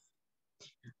graph?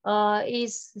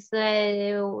 Is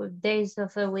the days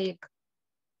of the week.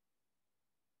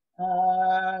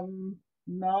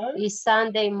 No. Is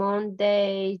Sunday,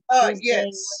 Monday, Oh, Tuesday,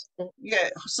 yes. Wednesday. Yeah,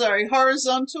 sorry,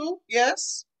 horizontal,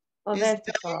 yes. Or Is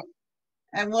vertical. day.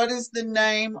 And what is the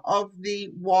name of the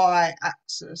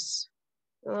y-axis?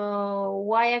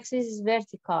 Y-axis is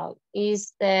vertical.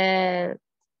 Is the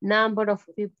number of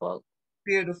people.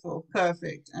 Beautiful,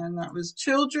 perfect. And that was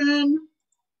children.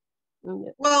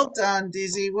 Yeah. Well done,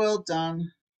 Dizzy, well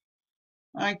done.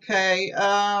 Okay,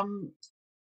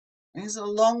 here's a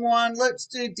long one. Let's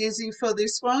do Dizzy for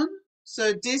this one.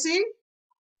 So Dizzy?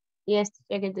 Yes,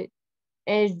 check it.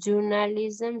 A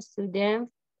journalism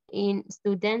students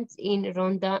in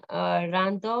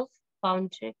Randolph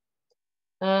County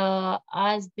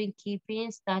has been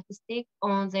keeping statistics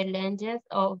on the length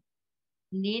of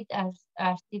lead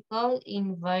article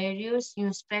in various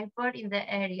newspapers in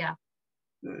the area.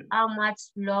 Good. How much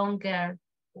longer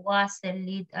was a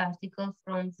lead article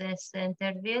from the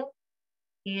Centerville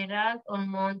Herald on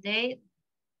Monday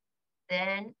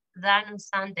than on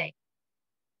Sunday?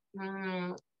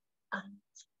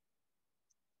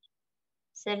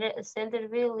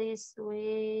 Centerville is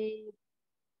with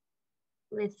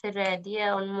red.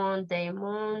 Yeah, on Monday.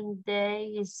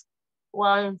 Monday is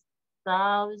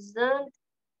 1,000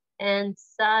 and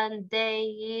Sunday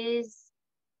is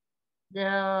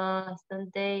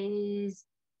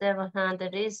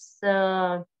 700 is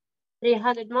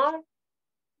 300 more.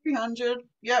 300.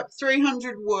 Yep,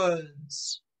 300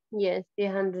 words. Yes,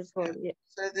 300 words. Yeah.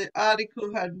 So the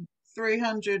article had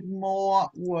 300 more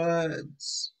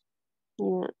words.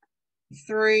 Yeah.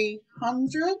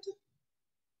 300.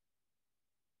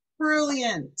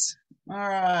 Brilliant. All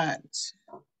right.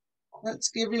 Let's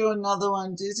give you another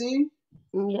one, Dizzy.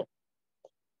 Yeah.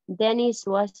 Dennis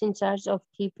was in charge of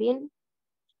keeping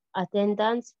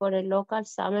attendance for a local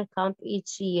summer camp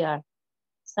each year.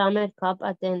 Summer camp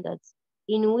attendance.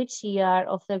 In which year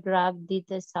of the graph did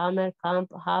the summer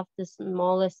camp have the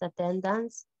smallest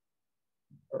attendance?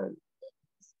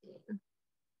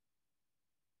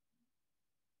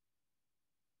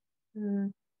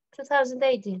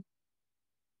 2018.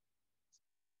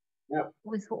 Yep.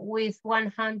 With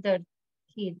 100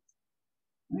 kids.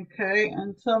 Okay,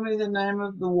 and tell me the name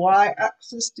of the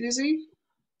y-axis, Dizzy.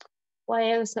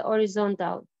 Why else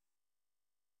horizontal?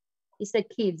 It's a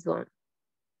kids one.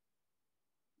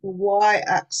 The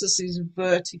y-axis is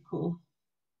vertical.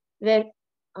 The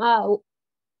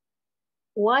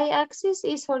y-axis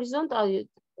is horizontal.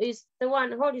 Is the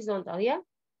one horizontal, yeah?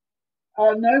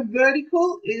 No,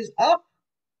 vertical is up,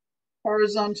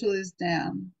 horizontal is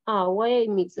down. Oh, why I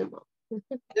mix them up?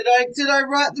 Did I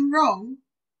write them wrong?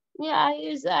 Yeah, I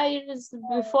use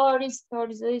before it's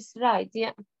right,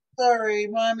 yeah. Sorry,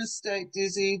 my mistake,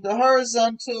 Dizzy. The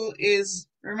horizontal is,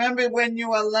 remember when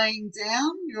you are laying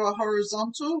down, you are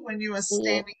horizontal. When you are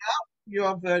standing up, you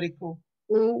are vertical.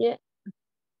 Yeah.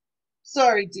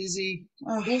 Sorry, Dizzy.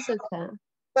 Oh, It's okay.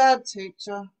 bad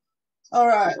teacher. All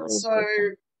right, No, it's so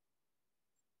okay.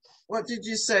 what did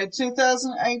you say,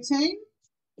 2018?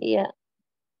 Yeah.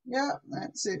 Yeah,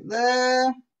 that's it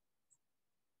there.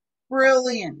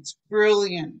 Brilliant,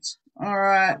 brilliant. All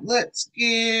right, let's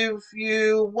give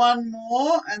you one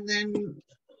more and then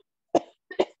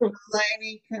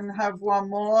Lainey can have one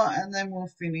more and then we'll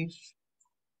finish.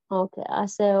 Okay,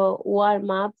 as a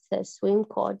warm-up, the swim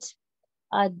coach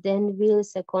at Denville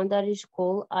Secondary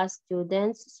School asked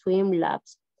students swim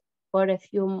laps for a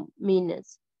few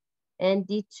minutes and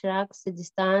did tracks the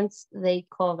distance they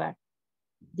cover.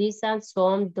 Distance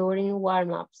swam during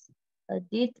warm-ups.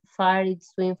 Did Farid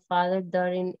swim further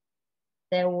during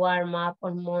the warm-up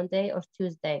on Monday or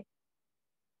Tuesday?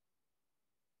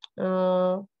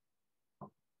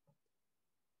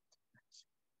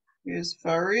 Here's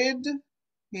Farid.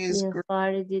 Here's Yeah,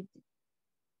 Farid did.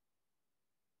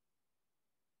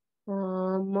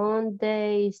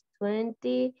 Monday is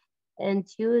 20 and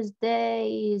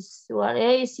Tuesday is, well,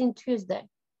 it's in Tuesday.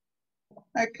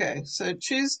 Okay, so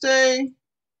Tuesday.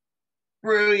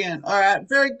 Brilliant. All right,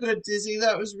 very good, Dizzy.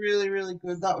 That was really, really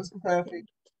good. That was perfect.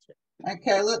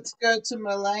 Okay, let's go to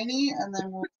Mulaney and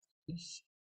then we'll finish.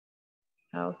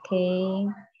 Ok.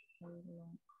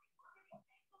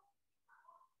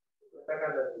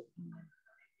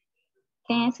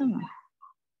 Quem é essa mãe?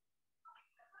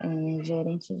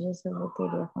 Gerente de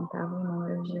sorveteria contava o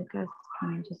número de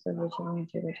casquinhas de sorvete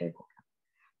vendido de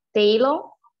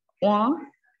Taylor,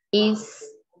 one is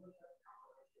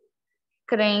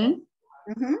Crane,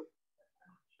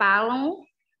 Palom,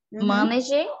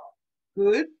 Manager,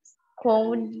 Good.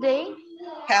 Code,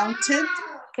 Counted.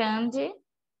 Candy,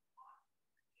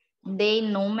 Day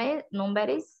numbers,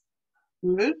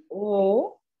 Good.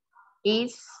 O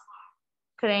is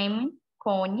Cream,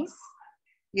 Cones,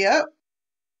 Yep.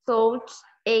 Salt,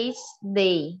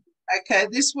 Day. Okay,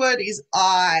 this word is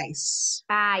ice.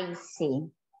 Ice.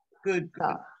 Good,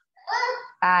 good.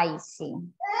 Ice.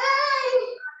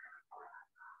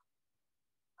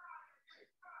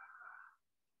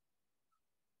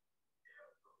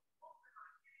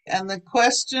 And the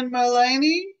question,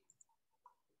 Mulaney?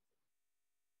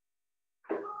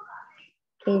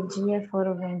 Que dia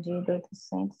foram vendidos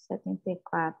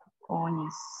 874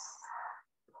 cones?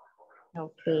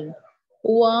 Ok.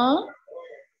 On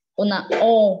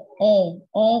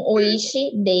which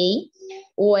day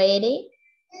were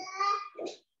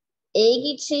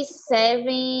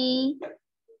 87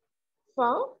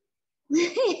 qual?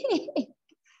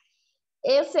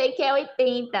 Eu sei que é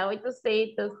 80,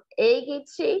 800.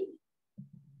 870.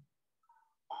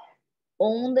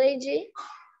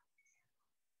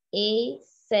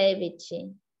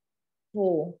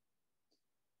 For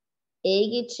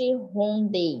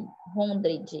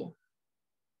 800.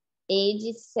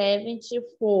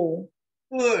 874.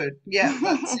 Good. Yeah,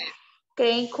 that's it.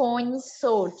 Cream cone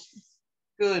salt.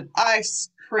 Good.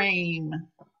 Ice cream.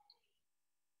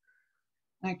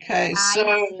 Okay,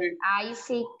 so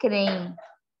Ice cream.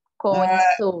 all Cone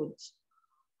right, salt.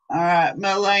 all right,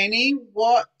 Melanie,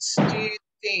 what do you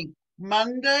think?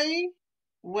 Monday,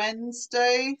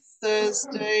 Wednesday,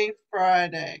 Thursday,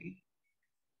 Friday.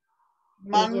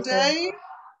 Monday,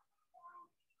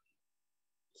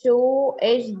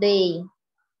 Tuesday.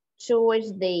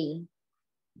 Tuesday. Tuesday,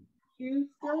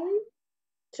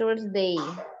 Thursday.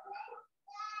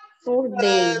 Thursday.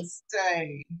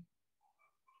 Thursday.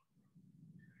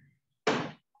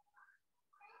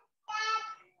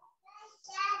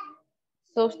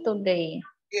 Saturday.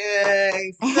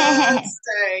 Yay,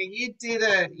 Thursday. You did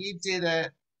it. You did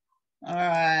it. All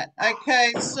right.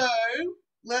 Okay, so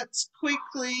let's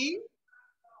quickly.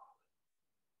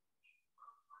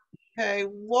 Okay,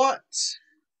 what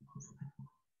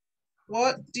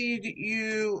did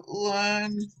you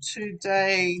learn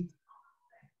today,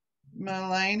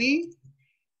 Melanie?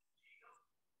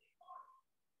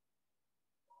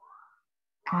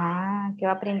 O que eu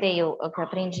aprendi, o que eu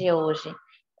aprendi hoje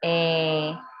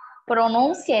é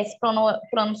pronúncias,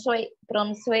 pronunciation.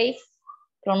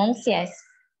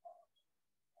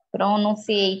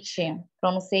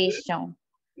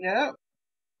 Yeah.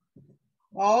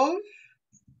 Of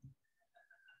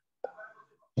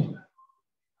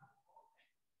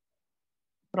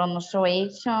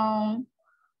Pronunciation.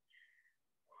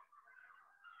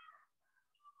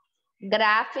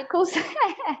 Gráficos.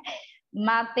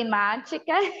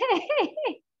 Matemática.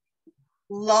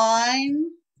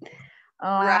 line.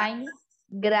 Line.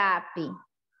 Graph.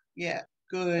 Yeah,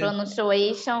 good.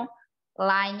 Pronunciation.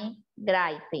 Line.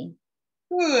 Graph.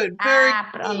 Good. Very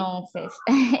good. Pronuncias.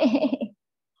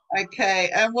 Okay,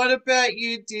 and what about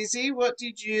you, Dizzy? What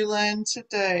did you learn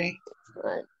today?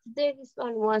 Today this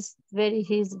one was very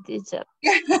easy, teacher.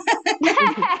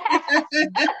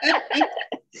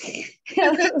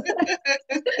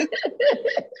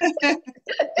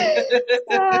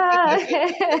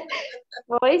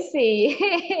 Pois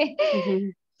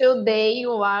sim. Today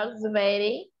was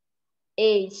very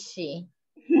easy.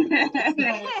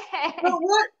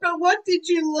 But what did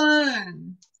you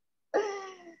learn?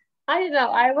 I don't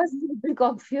know. I was a bit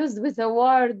confused with the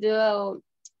word.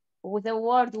 With the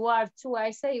word war two,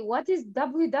 I say what is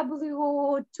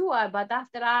WW2? But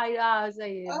after I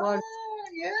say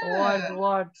word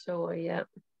war two, yeah.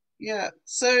 Yeah.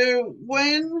 So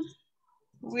when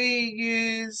we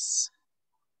use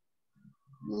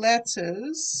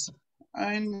letters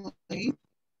only,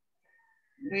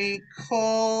 we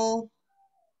call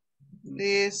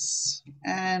this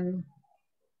an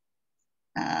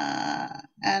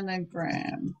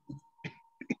anagram.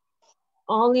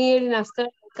 Only in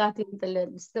Australia cutting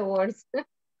the words.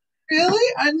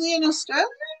 Really? Only in Australia?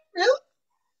 Really?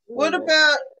 What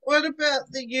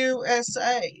about the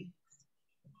USA?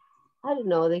 I don't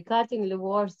know. They cutting the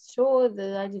words. Sure,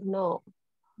 that I didn't know.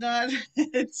 No,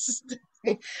 it's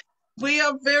we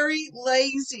are very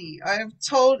lazy. I have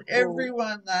told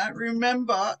everyone that.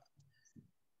 Remember?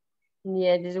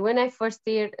 Yeah, when I first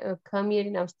come here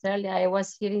in Australia, I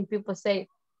was hearing people say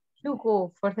 "cuckoo"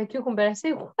 for the cucumber. I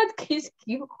say, "What is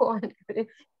cuckoo?"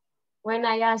 When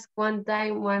I asked one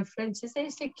time one friend, she said,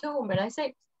 "It's a cucumber." I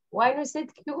said, "Why not say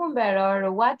cucumber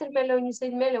or watermelon?" You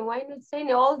said melon. Why not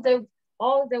say all the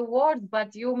words,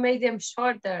 but you made them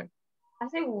shorter? I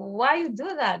said, "Why you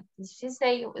do that?" She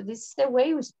said, "This is the way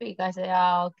you speak." I said,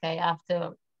 "Oh, okay.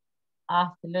 After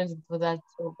learn to do that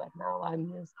too, but now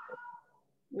I'm used to it."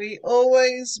 We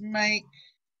always make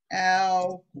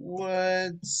our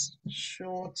words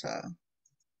shorter.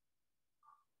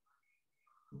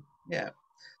 Yeah.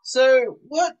 So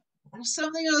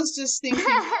something I was just thinking.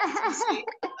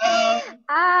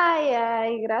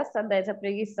 Ai, engraçado essa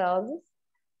preguiçosos.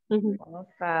 Como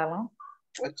falam.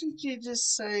 What did you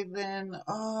just say then?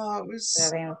 Oh, it was.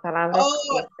 Palavras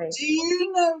do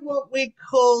you know what we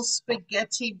call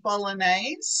spaghetti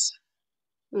bolognese?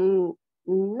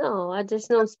 No, I just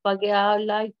know spaghetti.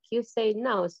 Like you say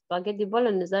now, spaghetti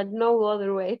bolognese. I no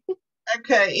other way.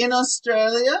 Okay, in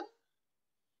Australia,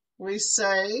 we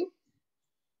say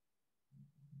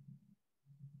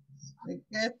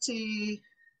spaghetti.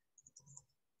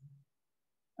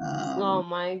 Oh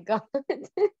my God.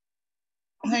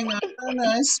 Hang on,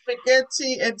 no,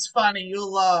 spaghetti. It's funny,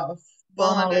 you'll laugh.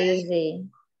 Bolognese.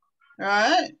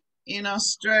 Right? In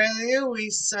Australia,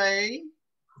 we say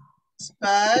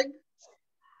spag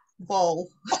bowl.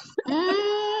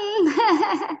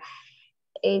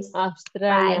 It's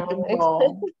Australia.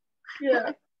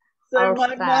 Yeah. So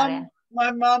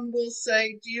my mum will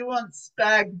say, "Do you want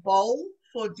spag bowl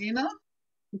for dinner?"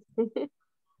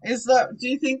 Do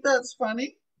you think that's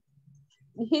funny?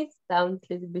 It sounds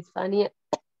a little bit funny.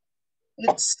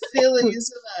 It's silly,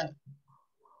 isn't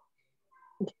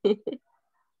it?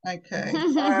 Okay.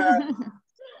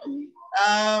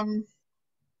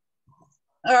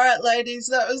 All right, ladies,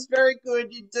 that was very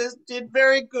good. You did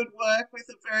very good work with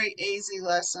a very easy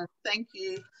lesson. Thank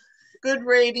you. Good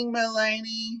reading,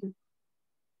 Melanie.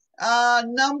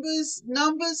 Numbers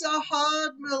are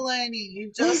hard, Melanie.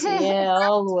 You just Yeah,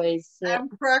 always. and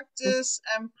practice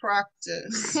and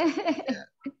practice.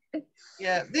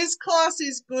 Yeah, this class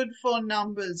is good for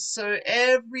numbers. So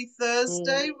every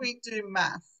Thursday we do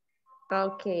math.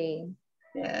 Okay.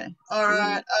 Yeah. All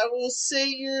right. I will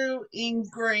see you in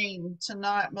green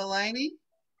tonight, Melanie.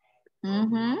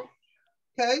 Mm-hmm.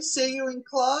 Okay. See you in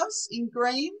class in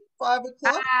green, 5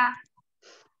 o'clock.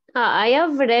 I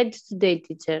have read today,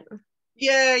 teacher.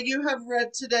 Yeah, you have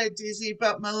read today, Dizzy,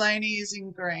 but Melanie is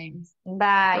in green.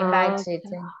 Bye, bye,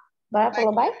 teacher. Bora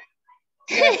falou bye?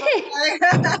 Yeah,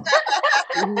 bye.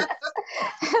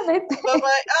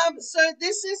 Bye-bye. So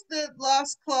this is the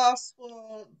last class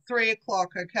for 3 o'clock,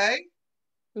 okay?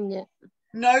 Yeah.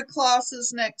 No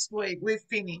classes next week. We're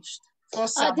finished for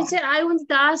summer. Teacher, I wanted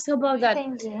to ask about that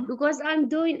Entendi. because I'm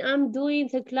doing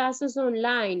the classes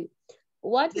online.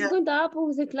 What is going to happen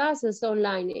with the classes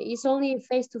online? It's only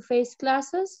face-to-face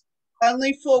classes?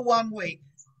 Only for 1 week.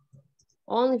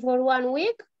 Only for 1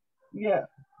 week? Yeah.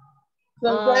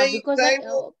 So they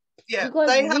will. Yeah. Because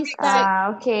They have this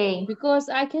time, okay. because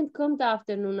I can't come to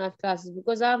afternoon at classes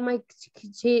because I have my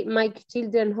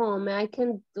children home. I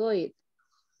can't do it.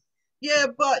 Yeah,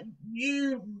 but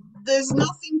there's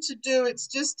nothing to do. It's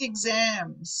just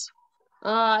exams.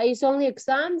 It's only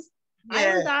exams. Yeah.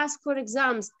 I want to ask for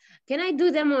exams. Can I do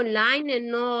them online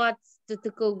and not to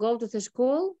go to the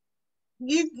school?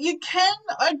 You can.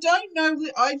 I don't know.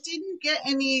 I didn't get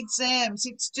any exams.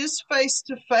 It's just face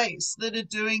to face that are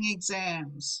doing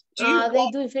exams. They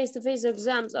do face-to-face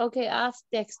exams. Okay, I'll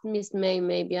text Miss May.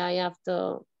 Maybe I have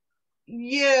to.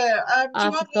 Yeah. I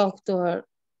have to talk to her.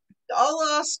 I'll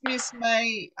ask Miss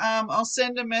May. I'll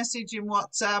send a message in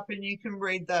WhatsApp and you can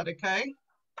read that. Okay.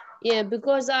 Yeah,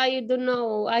 because I don't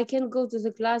know. I can't go to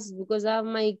the classes because I have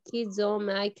my kids home.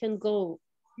 I can go.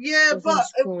 Yeah, to the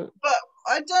school. but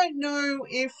I don't know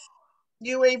if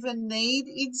you even need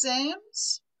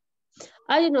exams.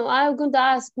 I don't know. I'm going to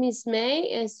ask Miss May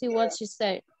and see what she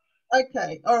said.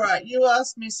 Okay, all right. You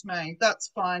ask Miss May. That's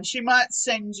fine. She might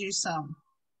send you some.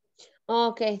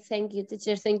 Okay, thank you,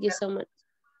 teacher. Thank you so much.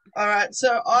 All right,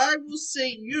 so I will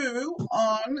see you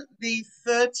on the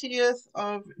 30th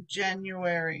of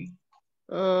January.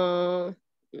 30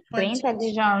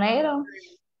 de janeiro?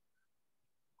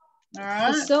 All right.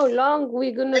 It's so long.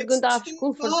 We're not going to have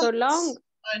school for so long.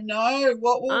 I know.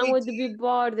 What will I'm we going do? to be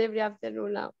bored every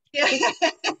afternoon now. Yeah,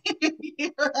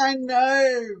 I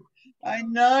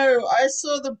know. I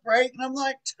saw the break and I'm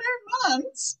like, 2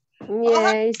 months?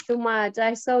 Yeah, it's too much.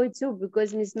 I saw it too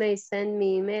because Miss May sent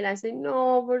me email. I said,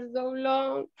 no, for so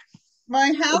long.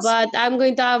 My house. But I'm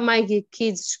going to have my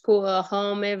kids' school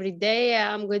home every day.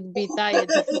 I'm going to be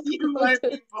tired. You won't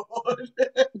be bored.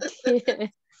 Yeah.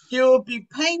 You'll be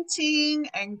painting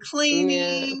and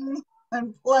cleaning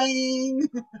and playing.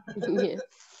 Yeah.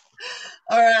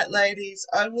 All right, ladies.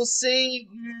 I will see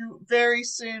you very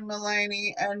soon,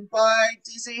 Melanie. And bye,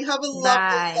 Dizzy. Have a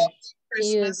lovely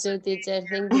Christmas. You too, teacher.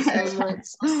 Thank you so much.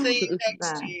 I'll see you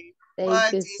next year. Thank Bye,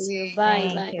 you. Dizzy. See you.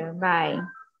 Bye. Thank you. Bye.